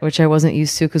favorite, which I wasn't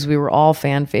used to because we were all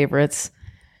fan favorites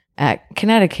at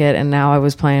Connecticut. And now I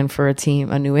was playing for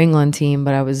a New England team,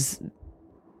 but I was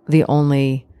the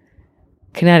only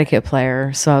Connecticut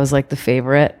player, so I was like the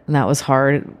favorite, and that was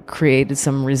hard. It created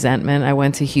some resentment. I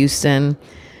went to Houston,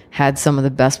 had some of the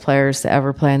best players to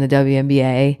ever play in the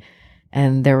WNBA,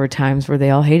 and there were times where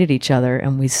they all hated each other,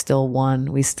 and we still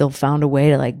won. We still found a way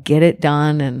to like get it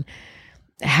done and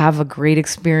have a great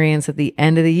experience at the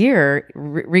end of the year,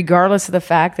 regardless of the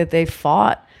fact that they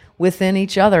fought within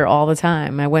each other all the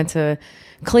time. I went to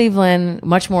Cleveland,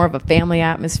 much more of a family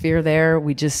atmosphere there.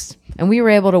 And we were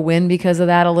able to win because of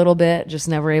that a little bit, just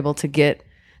never able to get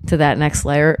to that next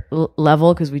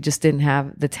level because we just didn't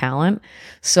have the talent.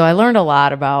 So I learned a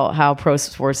lot about how pro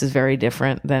sports is very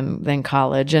different than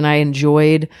college. And I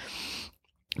enjoyed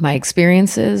my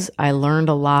experiences. I learned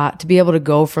a lot to be able to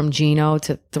go from Gino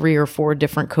to 3 or 4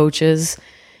 different coaches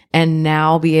and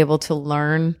now be able to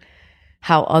learn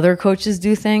how other coaches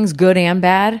do things, good and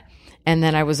bad. And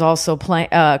then I was also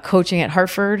coaching at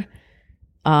Hartford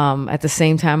at the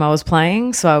same time I was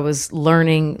playing. So I was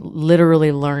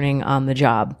literally learning on the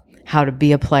job, how to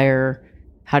be a player,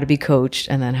 how to be coached,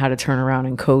 and then how to turn around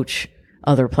and coach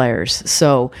other players.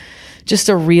 So just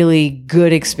a really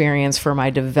good experience for my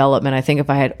development. I think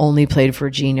if I had only played for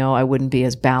Gino, I wouldn't be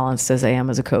as balanced as I am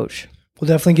as a coach. We'll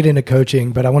definitely get into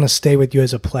coaching, but I want to stay with you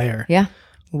as a player. Yeah.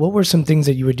 What were some things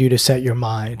that you would do to set your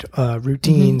mind?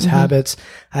 Routines, habits?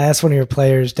 I asked one of your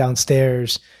players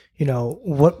downstairs,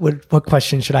 what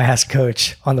question should I ask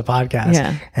coach on the podcast?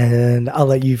 Yeah. And I'll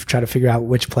let you try to figure out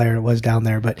which player it was down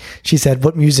there. But she said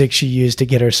what music she used to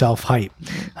get herself hype.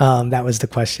 That was the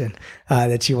question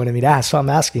that she wanted me to ask. So I'm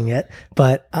asking it.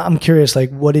 But I'm curious,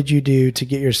 what did you do to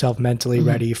get yourself mentally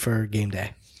ready for game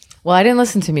day? Well, I didn't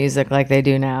listen to music like they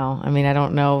do now. I mean, I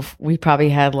don't know if we probably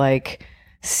had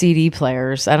CD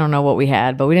players. I don't know what we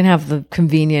had, but we didn't have the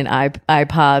convenient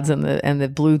iPods and the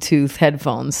Bluetooth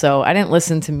headphones. So I didn't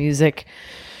listen to music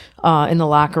in the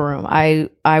locker room.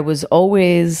 I was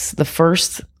always the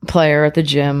first player at the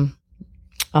gym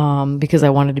because I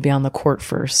wanted to be on the court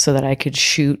first so that I could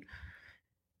shoot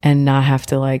and not have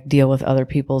to deal with other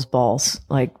people's balls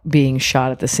being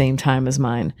shot at the same time as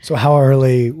mine. So how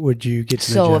early would you get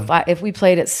to the gym? So if we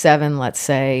played at 7, let's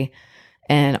say,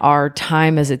 and our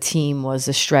time as a team was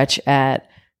a stretch at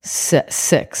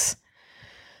 6,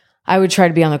 I would try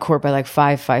to be on the court by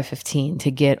 5:15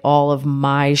 to get all of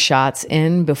my shots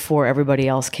in before everybody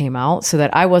else came out so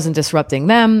that I wasn't disrupting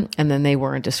them and then they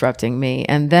weren't disrupting me.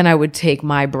 And then I would take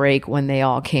my break when they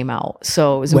all came out.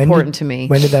 So it was important to me.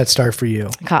 When did that start for you?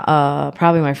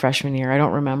 Probably my freshman year. I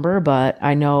don't remember, but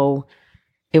I know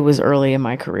it was early in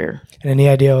my career. And any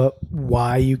idea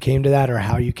why you came to that or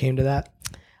how you came to that?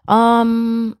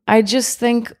 I just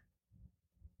think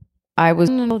I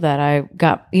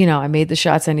got, I made the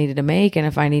shots I needed to make. And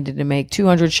if I needed to make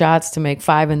 200 shots to make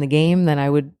 5 in the game, then I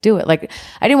would do it. I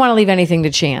didn't want to leave anything to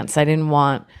chance. I didn't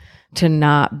want to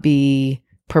not be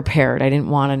prepared. I didn't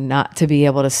want to not to be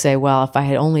able to say, well, if I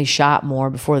had only shot more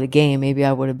before the game, maybe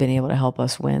I would have been able to help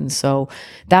us win. So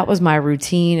that was my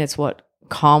routine. It's what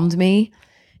calmed me.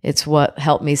 It's what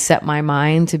helped me set my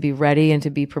mind to be ready and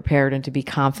to be prepared and to be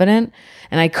confident.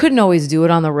 And I couldn't always do it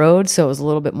on the road, so it was a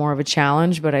little bit more of a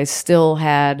challenge, but I would still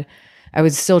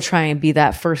try and be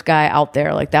that first guy out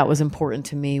there. That was important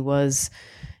to me was,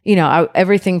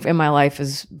 everything in my life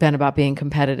has been about being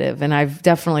competitive. And I've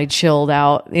definitely chilled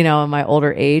out, in my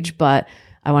older age, but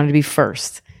I wanted to be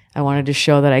first. I wanted to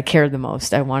show that I cared the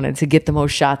most. I wanted to get the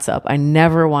most shots up. I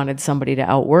never wanted somebody to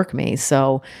outwork me.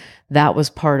 So that was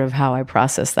part of how I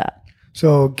processed that.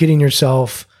 So getting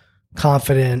yourself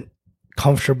confident,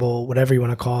 comfortable, whatever you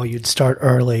want to call, you'd start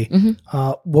early.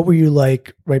 What were you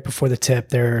like right before the tip?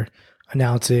 They're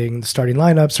announcing the starting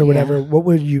lineups or whatever. Yeah. What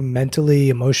were you mentally,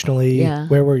 emotionally? Yeah.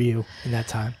 Where were you in that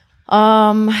time?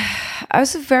 I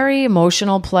was a very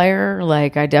emotional player.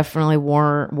 I definitely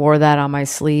wore that on my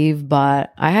sleeve,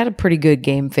 but I had a pretty good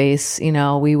game face.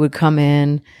 We would come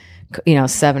in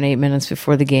 7-8 minutes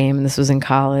before the game, and this was in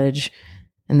college,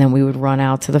 and then we would run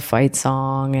out to the fight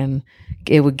song and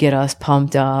it would get us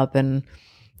pumped up, and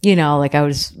I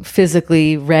was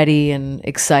physically ready and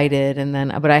excited, and then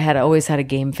but I always had a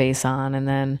game face on, and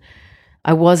then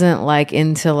I wasn't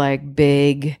into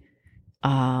big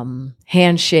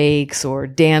handshakes or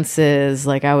dances.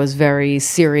 I was very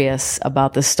serious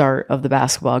about the start of the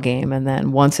basketball game, and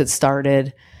then once it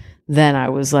started, then I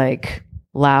was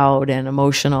loud and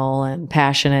emotional and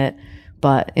passionate,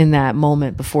 but in that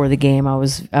moment before the game, I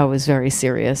was very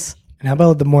serious. And how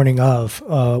about the morning of?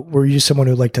 Were you someone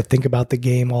who liked to think about the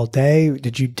game all day?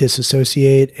 Did you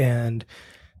disassociate and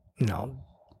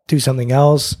do something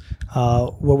else?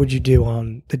 What would you do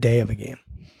on the day of a game?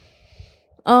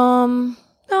 No,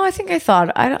 I think I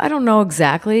thought I don't know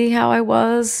exactly how I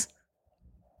was.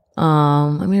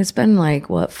 I mean, it's been like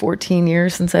 14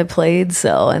 years since I played.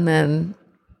 So, and then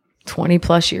 20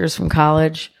 plus years from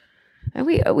college. And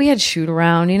we had shoot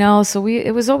around, so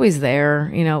it was always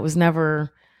there. It was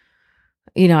never,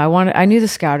 I knew the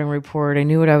scouting report. I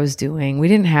knew what I was doing. We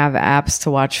didn't have apps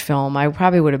to watch film. I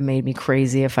probably would have made me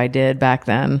crazy if I did back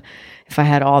then. If I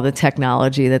had all the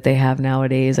technology that they have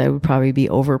nowadays, I would probably be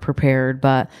over prepared,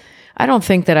 but I don't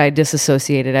think that I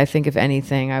disassociated. I think if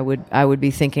anything, I would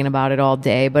be thinking about it all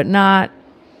day, but not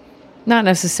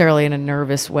necessarily in a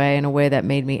nervous way, in a way that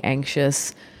made me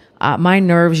anxious. My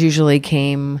nerves usually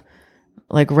came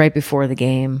like right before the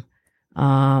game.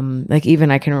 Like even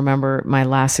I can remember my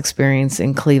last experience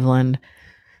in Cleveland,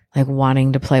 like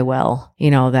wanting to play well,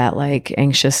 that like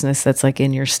anxiousness that's like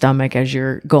in your stomach as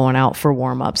you're going out for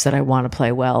warm-ups, that I want to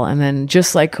play well. And then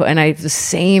just like, and I have the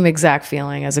same exact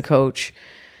feeling as a coach,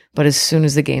 but as soon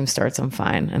as the game starts, I'm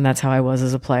fine. And that's how I was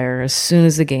as a player. As soon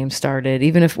as the game started,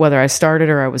 even if whether I started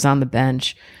or I was on the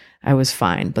bench, I was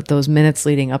fine. But those minutes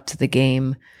leading up to the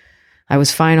game, I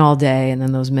was fine all day. And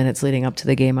then those minutes leading up to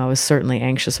the game, I was certainly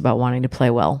anxious about wanting to play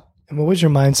well. And what was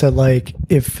your mindset like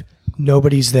if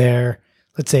nobody's there?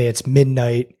 Let's say it's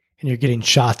midnight and you're getting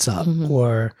shots up,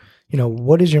 or,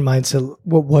 what is your mindset?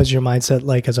 What was your mindset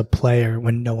like as a player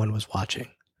when no one was watching?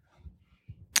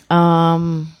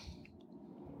 No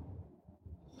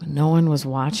one was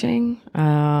watching.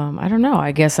 I don't know.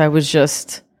 I guess I was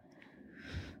just,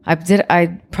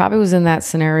 I probably was in that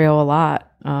scenario a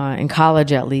lot. In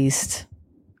college, at least,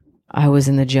 I was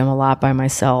in the gym a lot by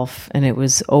myself, and it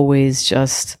was always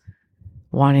just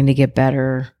wanting to get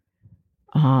better.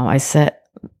 I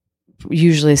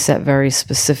usually set very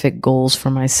specific goals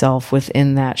for myself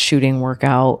within that shooting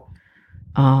workout.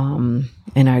 And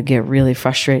I'd get really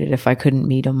frustrated if I couldn't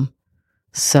meet them.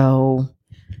 So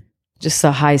just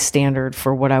a high standard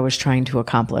for what I was trying to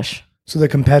accomplish. So the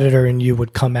competitor in you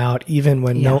would come out even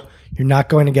when you're not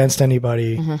going against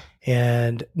anybody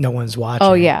and no one's watching.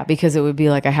 Oh yeah, because it would be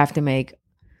like I have to make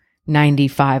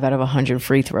 95 out of 100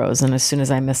 free throws, and as soon as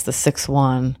I missed the 6th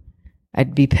one,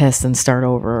 I'd be pissed and start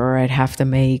over, or I'd have to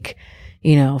make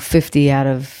 50 out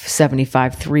of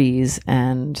 75 threes,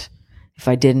 and if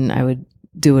I didn't, I would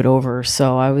do it over.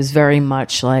 So I was very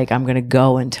much like, I'm going to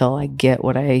go until I get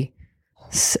what I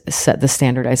set, the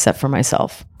standard I set for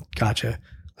myself. Gotcha.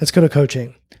 Let's go to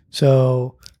coaching.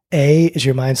 So is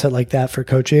your mindset like that for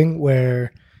coaching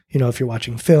where, if you're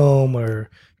watching film or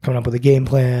coming up with a game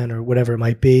plan or whatever it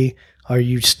might be, are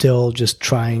you still just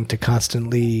trying to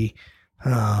constantly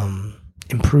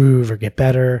improve or get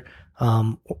better?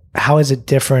 How is it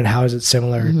different? How is it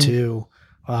similar to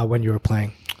when you were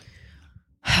playing?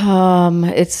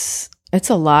 It's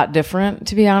a lot different,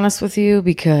 to be honest with you,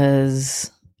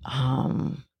 because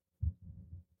from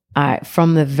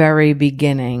the very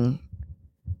beginning,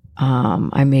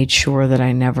 I made sure that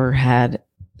I never had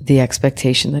the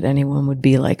expectation that anyone would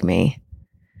be like me.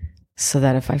 So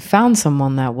that if I found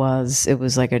someone it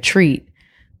was like a treat.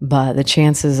 But the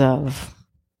chances of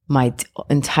my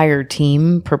entire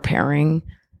team preparing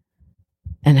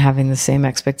and having the same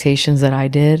expectations that I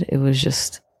did, it was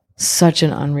just such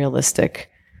an unrealistic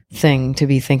thing to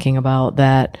be thinking about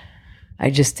that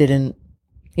I just didn't.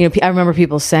 I remember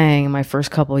people saying in my first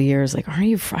couple of years, like, aren't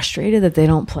you frustrated that they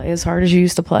don't play as hard as you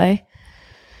used to play?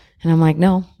 And I'm like,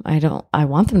 no, I don't. I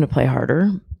want them to play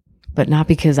harder, but not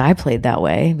because I played that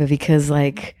way, but because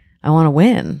like I want to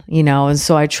win, And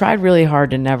so I tried really hard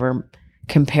to never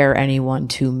compare anyone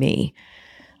to me.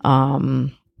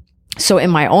 So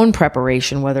in my own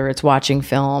preparation, whether it's watching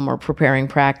film or preparing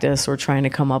practice or trying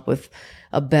to come up with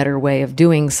a better way of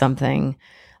doing something,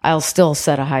 I'll still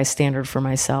set a high standard for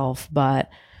myself,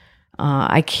 but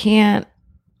I can't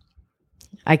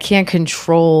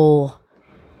control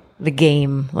the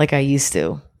game like I used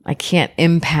to. I can't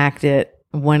impact it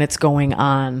when it's going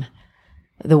on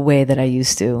the way that I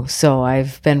used to. So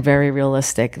I've been very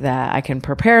realistic that I can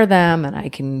prepare them and I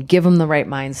can give them the right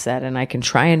mindset and I can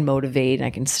try and motivate and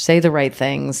I can say the right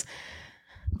things.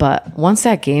 But once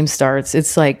that game starts,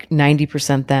 it's like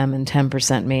 90% them and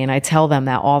 10% me. And I tell them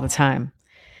that all the time.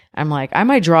 I'm like, I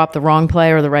might drop the wrong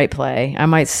play or the right play. I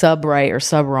might sub right or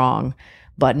sub wrong.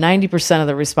 But 90% of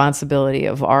the responsibility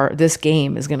of this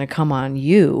game is going to come on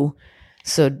you.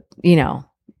 So,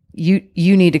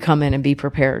 you need to come in and be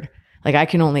prepared. Like, I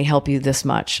can only help you this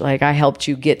much. Like, I helped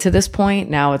you get to this point.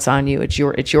 Now it's on you. It's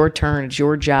your turn. It's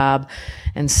your job.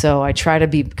 And so I try to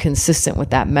be consistent with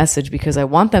that message because I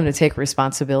want them to take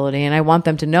responsibility and I want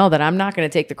them to know that I'm not going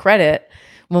to take the credit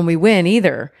when we win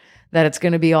either, that it's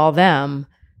going to be all them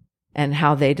and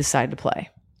how they decide to play.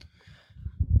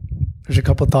 There's a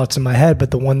couple of thoughts in my head,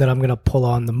 but the one that I'm going to pull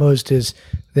on the most is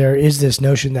there is this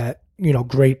notion that,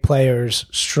 great players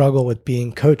struggle with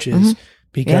being coaches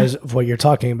because of what you're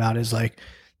talking about is like,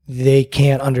 they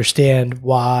can't understand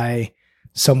why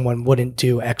someone wouldn't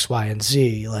do X, Y, and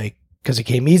Z, like, because it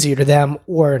came easier to them,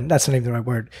 or that's not even the right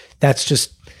word. That's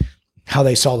just how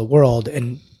they saw the world,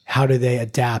 and how do they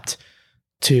adapt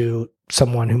to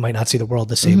someone who might not see the world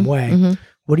the same way.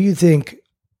 What do you think?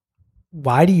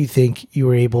 Why do you think you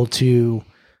were able to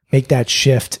make that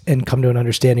shift and come to an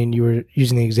understanding? You were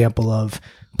using the example of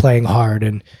playing hard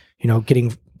and,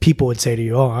 getting people would say to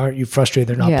you, oh, aren't you frustrated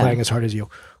they're not playing as hard as you?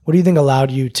 What do you think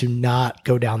allowed you to not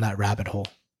go down that rabbit hole?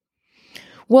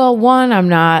 Well, one, I'm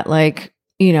not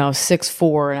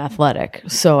 6'4" and athletic.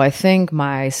 So I think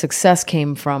my success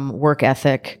came from work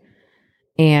ethic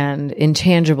and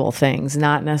intangible things,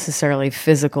 not necessarily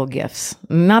physical gifts.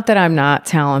 Not that I'm not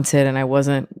talented and I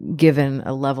wasn't given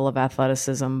a level of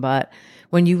athleticism, but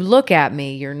when you look at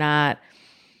me, you're not,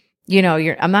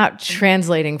 I'm not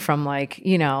translating from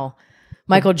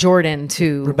Michael Jordan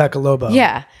to Rebecca Lobo.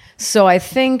 Yeah. So I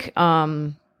think,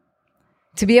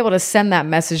 to be able to send that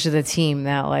message to the team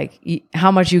that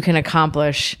how much you can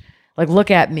accomplish, look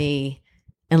at me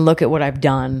and look at what I've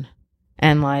done,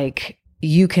 and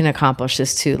you can accomplish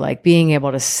this too. Being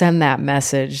able to send that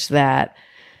message that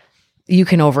you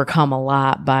can overcome a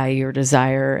lot by your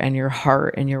desire and your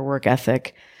heart and your work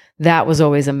ethic. That was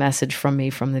always a message from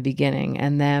me from the beginning.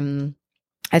 And then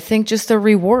I think just the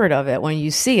reward of it when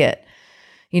you see it.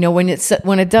 When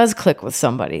it does click with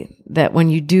somebody, that when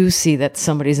you do see that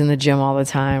somebody's in the gym all the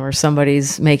time, or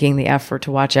somebody's making the effort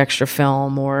to watch extra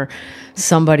film, or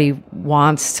somebody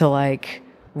wants to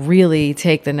really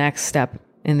take the next step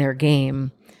in their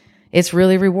game, it's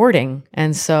really rewarding.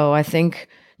 And so I think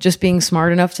just being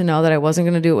smart enough to know that I wasn't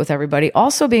going to do it with everybody.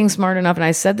 Also being smart enough, and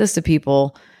I said this to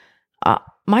people,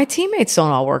 my teammates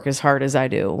don't all work as hard as I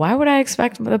do. Why would I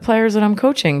expect the players that I'm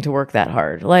coaching to work that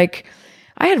hard?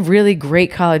 I had really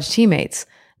great college teammates.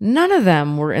 None of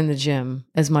them were in the gym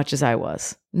as much as I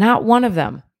was. Not one of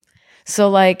them.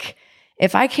 So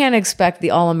if I can't expect the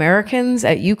All-Americans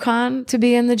at UConn to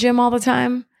be in the gym all the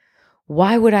time,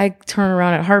 why would I turn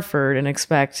around at Hartford and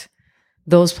expect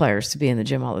those players to be in the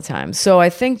gym all the time? So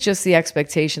I think just the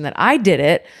expectation that I did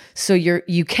it, so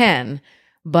you can,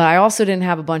 but I also didn't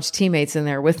have a bunch of teammates in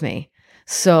there with me.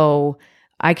 So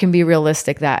I can be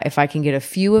realistic that if I can get a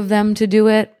few of them to do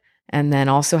it, and then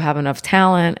also have enough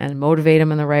talent and motivate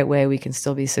them in the right way, we can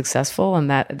still be successful. And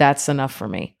that's enough for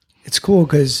me. It's cool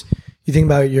because you think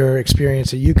about your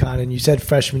experience at UConn, and you said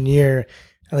freshman year,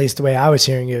 at least the way I was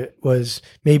hearing it, was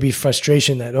maybe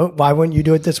frustration that, oh, why wouldn't you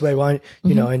do it this way? Why,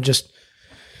 and just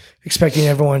expecting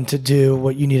everyone to do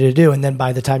what you needed to do. And then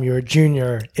by the time you were a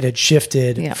junior, it had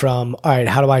shifted from, all right,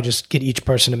 how do I just get each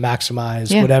person to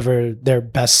maximize whatever their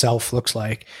best self looks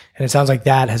like? And it sounds like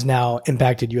that has now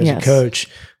impacted you as a coach,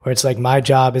 where it's my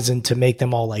job isn't to make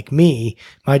them all like me.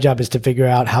 My job is to figure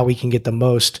out how we can get the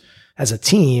most as a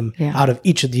team out of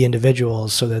each of the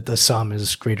individuals so that the sum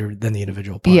is greater than the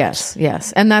individual parts.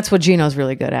 Yes. And that's what Gino's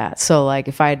really good at. So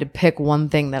if I had to pick one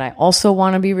thing that I also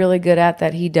want to be really good at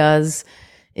that he does,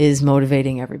 is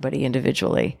motivating everybody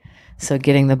individually. So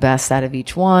getting the best out of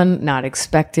each one, not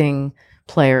expecting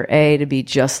player A to be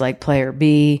just like player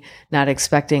B, not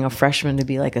expecting a freshman to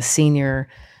be like a senior.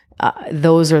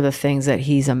 Those are the things that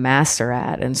he's a master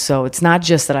at. And so it's not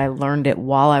just that I learned it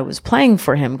while I was playing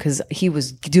for him because he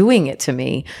was doing it to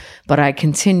me, but I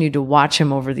continued to watch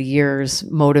him over the years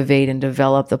motivate and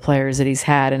develop the players that he's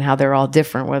had and how they're all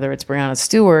different, whether it's Brianna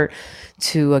Stewart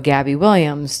to a Gabby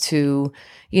Williams to,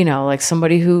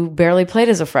 somebody who barely played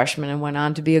as a freshman and went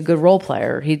on to be a good role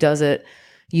player. He does it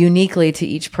uniquely to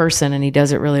each person and he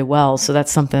does it really well. So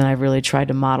that's something I've really tried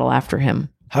to model after him.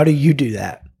 How do you do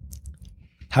that?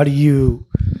 How do you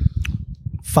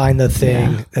find the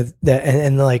thing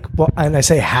and I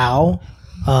say how,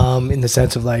 in the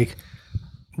sense of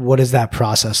what does that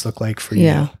process look like for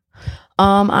you?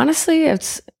 Honestly,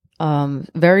 it's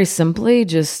very simply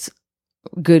just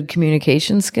good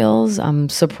communication skills. I'm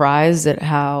surprised at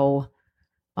how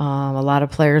a lot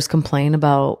of players complain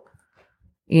about,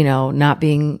 no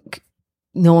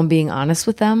one being honest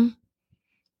with them,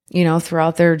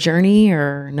 throughout their journey,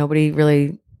 or nobody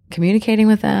really communicating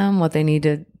with them what they need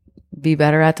to be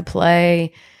better at to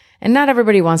play. And not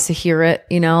everybody wants to hear it.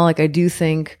 I do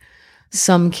think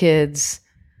some kids,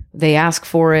 they ask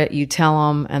for it, you tell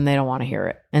them, and they don't want to hear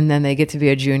it. And then they get to be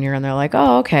a junior and they're like,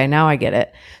 oh, okay, now I get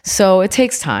it. So it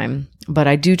takes time, but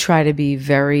I do try to be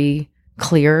very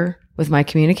clear with my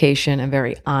communication and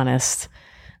very honest.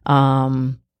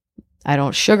 I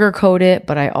don't sugarcoat it,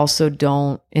 but I also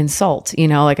don't insult.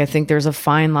 I think there's a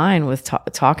fine line with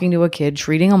talking to a kid,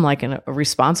 treating them like a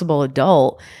responsible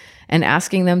adult, and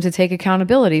asking them to take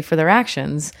accountability for their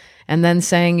actions, and then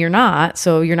saying you're not,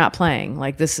 so you're not playing.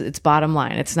 Like this, it's bottom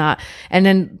line. It's not. And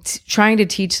then trying to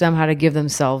teach them how to give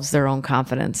themselves their own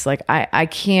confidence. Like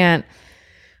I'm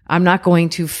not going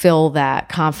to fill that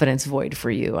confidence void for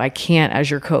you. I can't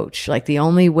as your coach. Like the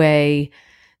only way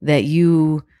that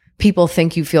people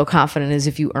think you feel confident is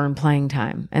if you earn playing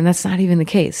time. And that's not even the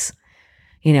case.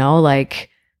 You know, like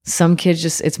some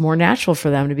kids it's more natural for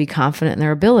them to be confident in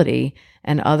their ability,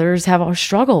 and others have a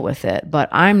struggle with it. But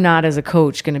I'm not, as a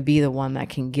coach, going to be the one that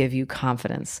can give you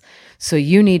confidence. So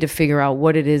you need to figure out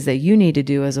what it is that you need to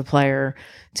do as a player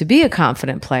to be a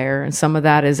confident player. And some of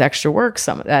that is extra work.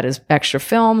 Some of that is extra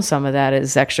film. Some of that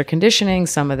is extra conditioning.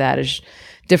 Some of that is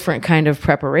different kind of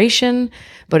preparation.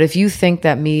 But if you think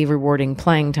that me rewarding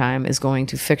playing time is going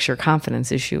to fix your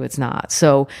confidence issue, it's not.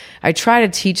 So I try to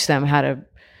teach them how to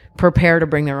prepare to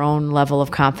bring their own level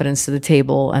of confidence to the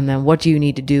table. And then what do you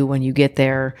need to do when you get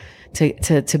there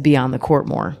to be on the court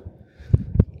more?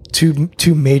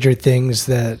 Two major things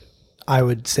that I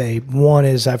would say. One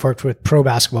is I've worked with pro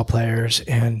basketball players,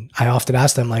 and I often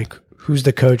ask them, like, who's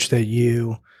the coach that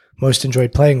you most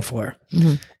enjoyed playing for?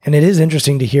 Mm-hmm. And it is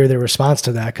interesting to hear their response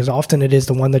to that, because often it is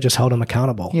the one that just held them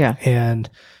accountable. Yeah. And,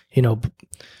 you know,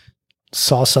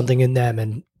 saw something in them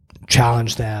and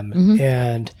challenged them. Mm-hmm.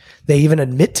 And they even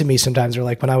admit to me sometimes, they're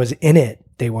like, when I was in it,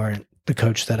 they weren't the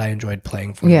coach that I enjoyed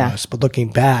playing for most. But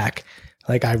looking back,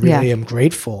 like, I really am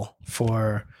grateful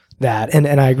for that. And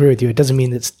I agree with you. It doesn't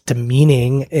mean it's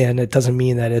demeaning, and it doesn't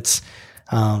mean that it's,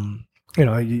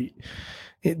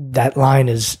 that line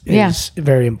is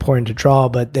very important to draw,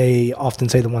 but they often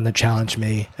say the one that challenged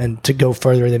me and to go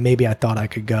further than maybe I thought I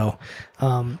could go.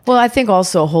 Well, I think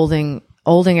also holding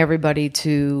everybody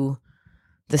to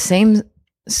the same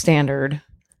standard,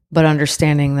 but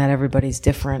understanding that everybody's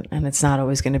different and it's not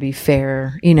always going to be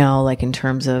fair, you know, like in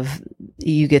terms of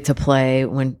you get to play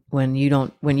when you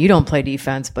don't play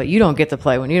defense, but you don't get to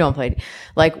play when you don't play.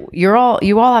 Like you all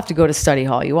have to go to study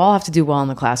hall. You all have to do well in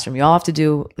the classroom. You all have to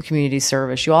do the community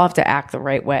service. You all have to act the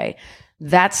right way.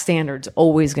 That standard's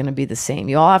always going to be the same.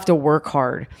 You all have to work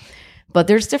hard, but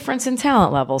there's difference in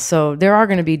talent levels. So there are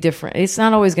going to be different. It's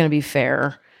not always going to be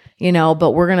fair, you know,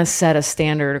 but we're going to set a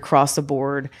standard across the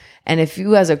board. And if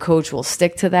you as a coach will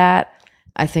stick to that,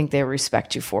 I think they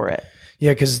respect you for it.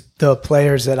 Yeah, because the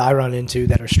players that I run into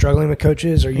that are struggling with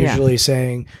coaches are usually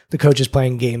saying the coach is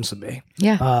playing games with me.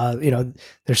 Yeah.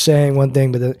 They're saying one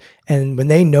thing, and when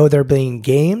they know they're being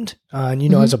gamed,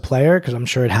 and as a player, because I'm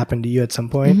sure it happened to you at some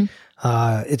point,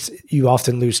 you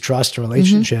often lose trust in a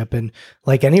relationship, and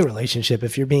like any relationship,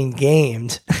 if you're being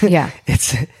gamed,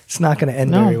 it's not going to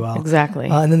end very well. Exactly.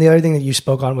 And then the other thing that you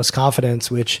spoke on was confidence,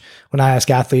 which when I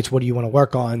ask athletes, what do you want to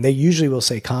work on? They usually will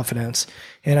say confidence.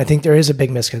 And I think there is a big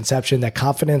misconception that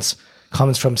confidence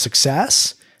comes from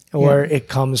success or it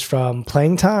comes from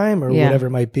playing time or whatever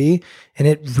it might be. And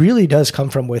it really does come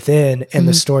from within and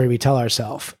the story we tell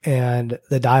ourselves and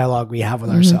the dialogue we have with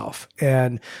ourselves.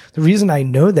 And the reason I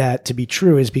know that to be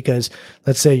true is because,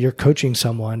 let's say you're coaching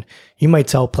someone, you might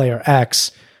tell player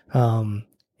X, hey,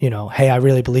 I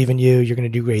really believe in you. You're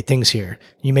going to do great things here.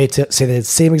 You may say the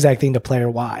same exact thing to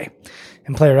player Y.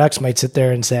 And player X might sit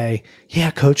there and say, yeah,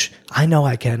 coach, I know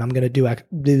I can. I'm going to do X.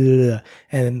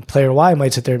 And player Y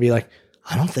might sit there and be like,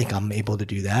 I don't think I'm able to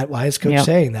do that. Why is coach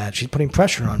saying that? She's putting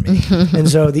pressure on me. And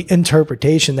so the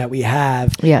interpretation that we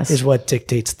have is what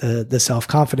dictates the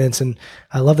self-confidence. And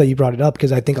I love that you brought it up,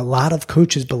 because I think a lot of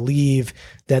coaches believe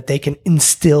that they can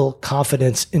instill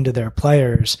confidence into their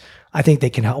players. I think they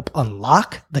can help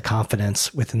unlock the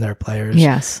confidence within their players.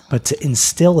 Yes. But to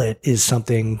instill it is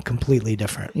something completely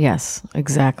different. Yes,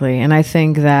 exactly. And I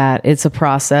think that it's a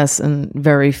process, and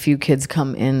very few kids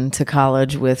come into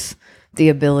college with the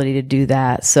ability to do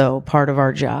that. So part of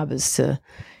our job is to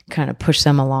kind of push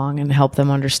them along and help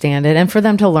them understand it, and for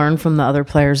them to learn from the other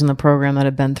players in the program that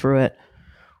have been through it.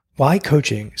 Why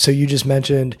coaching? So you just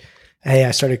mentioned, hey,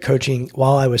 I started coaching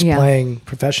while I was playing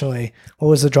professionally. What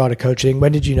was the draw to coaching?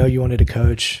 When did you know you wanted to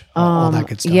coach? All that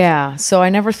good stuff. Yeah. So I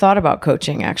never thought about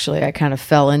coaching, actually. I kind of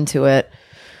fell into it.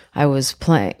 I was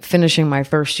finishing my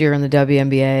first year in the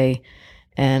WNBA,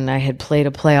 and I had played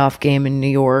a playoff game in New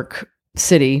York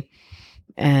City,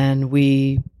 and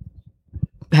we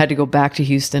had to go back to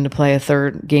Houston to play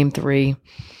game 3.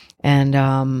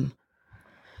 And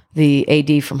the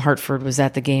AD from Hartford was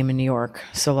at the game in New York.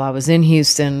 So while I was in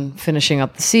Houston finishing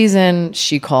up the season,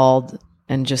 she called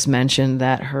and just mentioned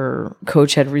that her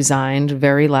coach had resigned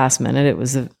very last minute. It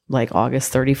was like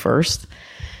August 31st,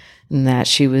 and that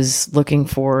she was looking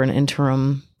for an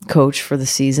interim coach for the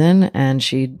season. And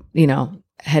she,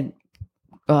 had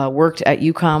worked at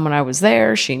UConn when I was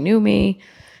there. She knew me.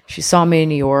 she saw me in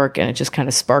New York, and it just kind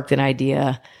of sparked an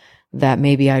idea that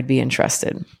maybe I'd be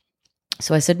interested.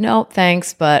 So I said, no,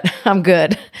 thanks, but I'm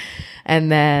good.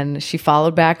 And then she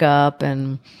followed back up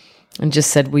and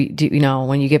just said,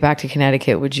 when you get back to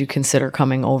Connecticut, would you consider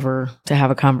coming over to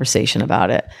have a conversation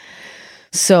about it?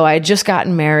 So I had just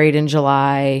gotten married in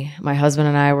July. My husband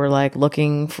and I were like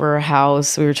looking for a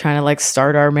house. We were trying to like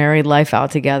start our married life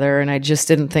out together. And I just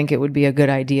didn't think it would be a good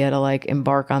idea to like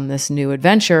embark on this new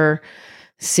adventure,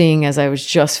 seeing as I was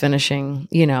just finishing,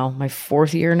 my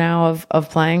 4th year now of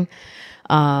playing.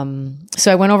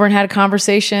 So I went over and had a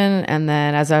conversation. And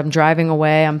then as I'm driving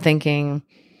away, I'm thinking,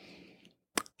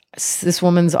 this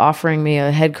woman's offering me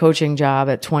a head coaching job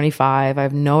at 25. I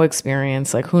have no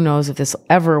experience. Like, who knows if this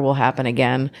ever will happen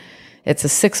again? It's a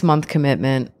 6-month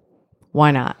commitment.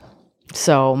 Why not?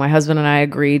 So my husband and I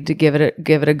agreed to give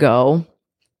it a go,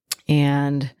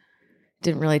 and it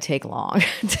didn't really take long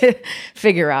to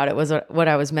figure out it was what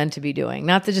I was meant to be doing.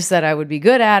 Not that just that I would be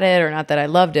good at it, or not that I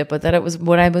loved it, but that it was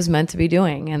what I was meant to be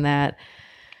doing, and that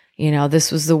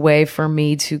this was the way for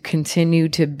me to continue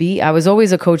to be. I was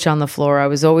always a coach on the floor. I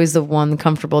was always the one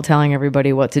comfortable telling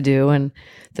everybody what to do. And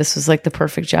this was like the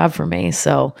perfect job for me.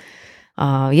 So,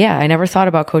 I never thought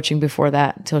about coaching before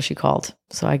that until she called.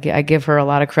 So I give her a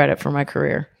lot of credit for my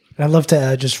career. And I'd love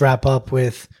to just wrap up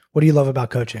with, what do you love about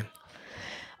coaching?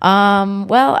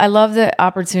 Well, I love the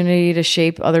opportunity to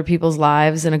shape other people's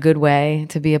lives in a good way,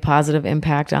 to be a positive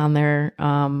impact on their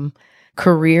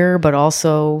career, but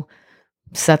also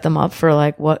set them up for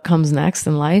like what comes next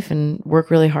in life, and work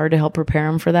really hard to help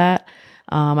prepare them for that.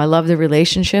 I love the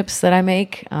relationships that I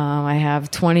make. I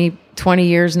have 20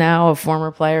 years now of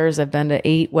former players. I've been to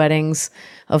 8 weddings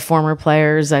of former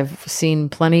players. I've seen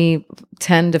plenty,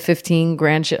 10 to 15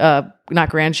 not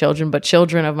grandchildren, but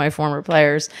children of my former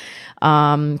players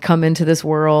come into this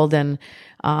world, and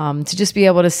to just be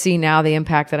able to see now the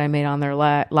impact that I made on their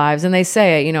lives. And they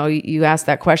say, you asked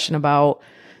that question about,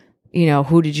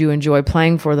 who did you enjoy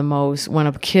playing for the most? When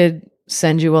a kid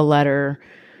sends you a letter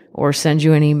or sends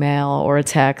you an email or a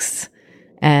text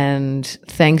and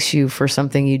thanks you for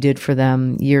something you did for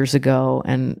them years ago,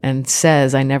 and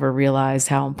says, I never realized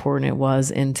how important it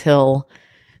was until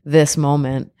this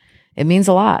moment, it means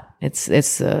a lot. It's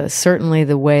certainly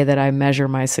the way that I measure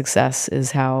my success,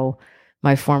 is how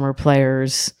my former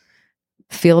players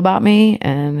feel about me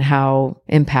and how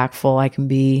impactful I can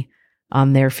be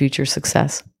on their future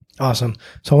success. Awesome.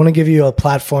 So I want to give you a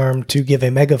platform to give a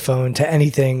megaphone to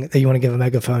anything that you want to give a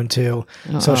megaphone to.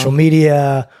 Social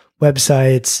media,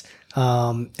 websites,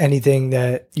 anything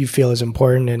that you feel is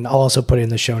important. And I'll also put it in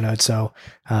the show notes. So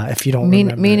if you don't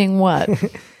remember. Meaning what?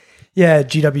 Yeah,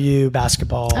 GW,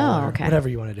 basketball, okay. Whatever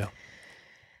you want to do.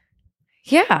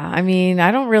 Yeah, I mean,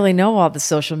 I don't really know all the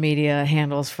social media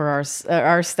handles for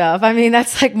our stuff. I mean,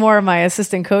 that's like more of my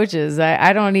assistant coaches.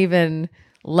 I don't even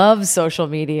love social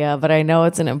media, but I know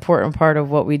it's an important part of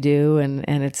what we do, and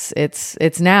it's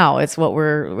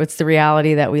the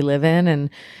reality that we live in, and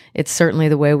it's certainly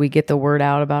the way we get the word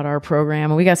out about our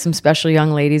program. And we got some special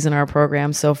young ladies in our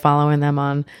program, so following them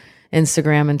on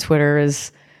Instagram and Twitter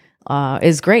is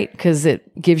great, because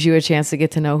it gives you a chance to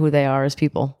get to know who they are as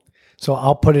people. So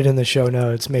I'll put it in the show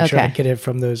notes. Make sure I get it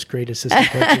from those great assistant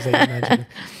coaches that you mentioned,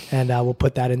 and we'll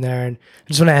put that in there. And I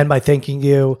just want to end by thanking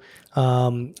you.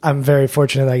 I'm very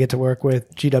fortunate that I get to work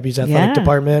with GW's athletic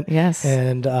department. Yes.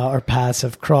 And our paths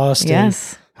have crossed.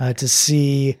 Yes. And to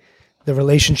see the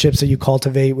relationships that you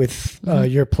cultivate with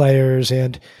your players.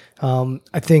 And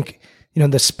I think,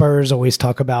 the Spurs always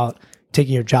talk about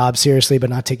taking your job seriously, but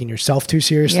not taking yourself too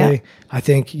seriously. Yeah. I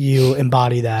think you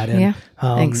embody that, and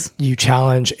you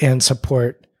challenge and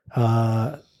support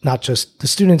not just the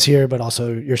students here, but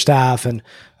also your staff, and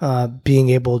being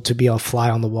able to be a fly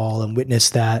on the wall and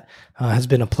witness that has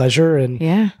been a pleasure.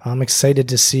 And I'm excited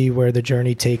to see where the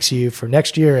journey takes you for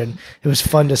next year. And it was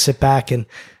fun to sit back and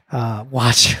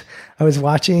watch. I was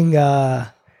watching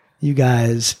you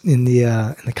guys in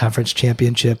the conference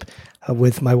championship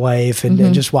with my wife,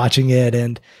 and just watching it.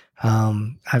 And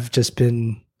I've just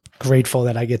been grateful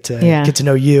that I get to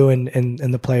know you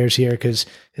and the players here, because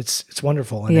it's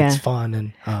wonderful and it's fun.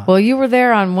 And well, you were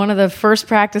there on one of the first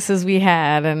practices we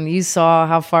had, and you saw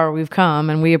how far we've come,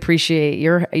 and we appreciate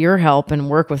your help and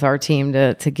work with our team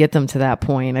to get them to that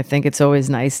point. I think it's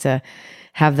always nice to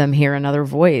have them hear another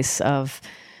voice of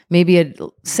maybe a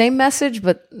same message,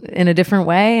 but in a different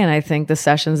way. And I think the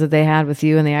sessions that they had with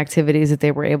you and the activities that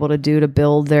they were able to do to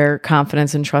build their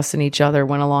confidence and trust in each other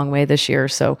went a long way this year.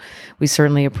 So we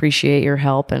certainly appreciate your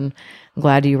help, and I'm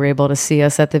glad you were able to see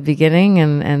us at the beginning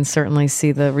and certainly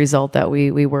see the result that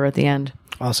we were at the end.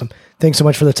 Awesome. Thanks so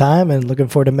much for the time, and looking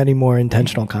forward to many more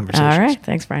intentional conversations. All right.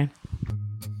 Thanks, Brian.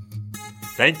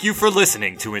 Thank you for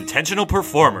listening to Intentional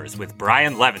Performers with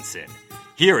Brian Levinson.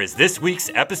 Here is this week's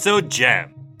episode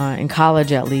gem. In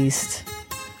college, at least,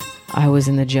 I was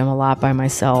in the gym a lot by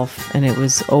myself, and it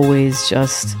was always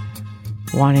just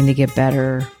wanting to get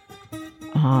better.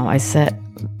 I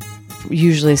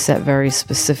usually set very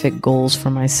specific goals for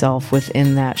myself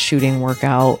within that shooting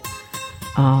workout,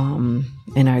 and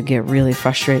I'd get really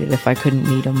frustrated if I couldn't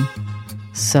meet them.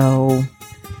 So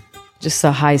just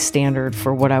a high standard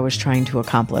for what I was trying to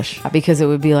accomplish, because it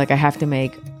would be like I have to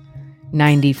make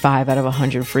 95 out of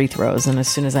 100 free throws, and as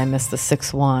soon as I missed the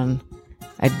 6th one,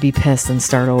 I'd be pissed and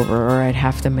start over, or I'd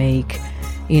have to make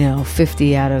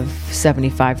 50 out of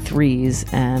 75 threes,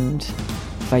 and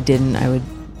if I didn't, I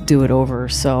would do it over.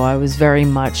 So I was very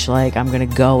much like, I'm going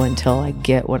to go until I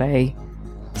get what I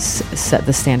set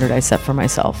the standard I set for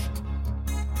myself.